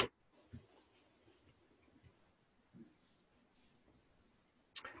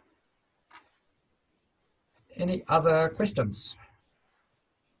 Any other questions?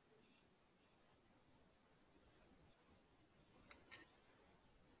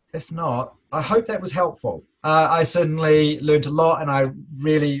 If not, I hope that was helpful. I certainly learned a lot, and I'm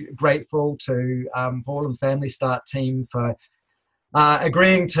really grateful to Paul and Family Start team for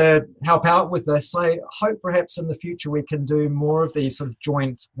agreeing to help out with this. I hope perhaps in the future we can do more of these sort of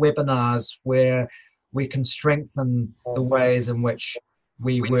joint webinars where we can strengthen the ways in which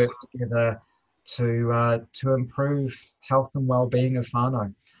we work together to improve health and well-being of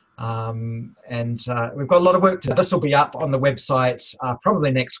whānau. We've got a lot of work to do. This will be up on the website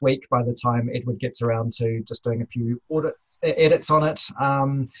probably next week by the time Edward gets around to just doing a few edits on it.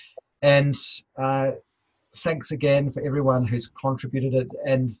 Thanks again for everyone who's contributed it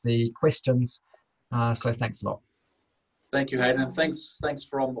and the questions. So thanks a lot. Thank you, Hayden. And thanks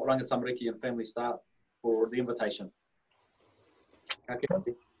from Rangatamariki and Family Start for the invitation. Ka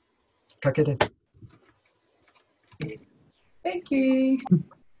kite. Ka kite. Thank you.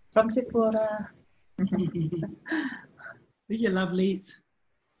 From Te Pora. See you, lovelies.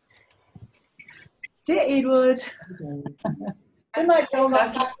 See you, Edward. Good night,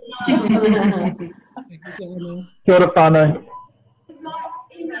 Donna. Thank you, Donna. Kia ora whānau.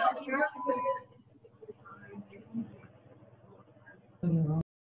 Email.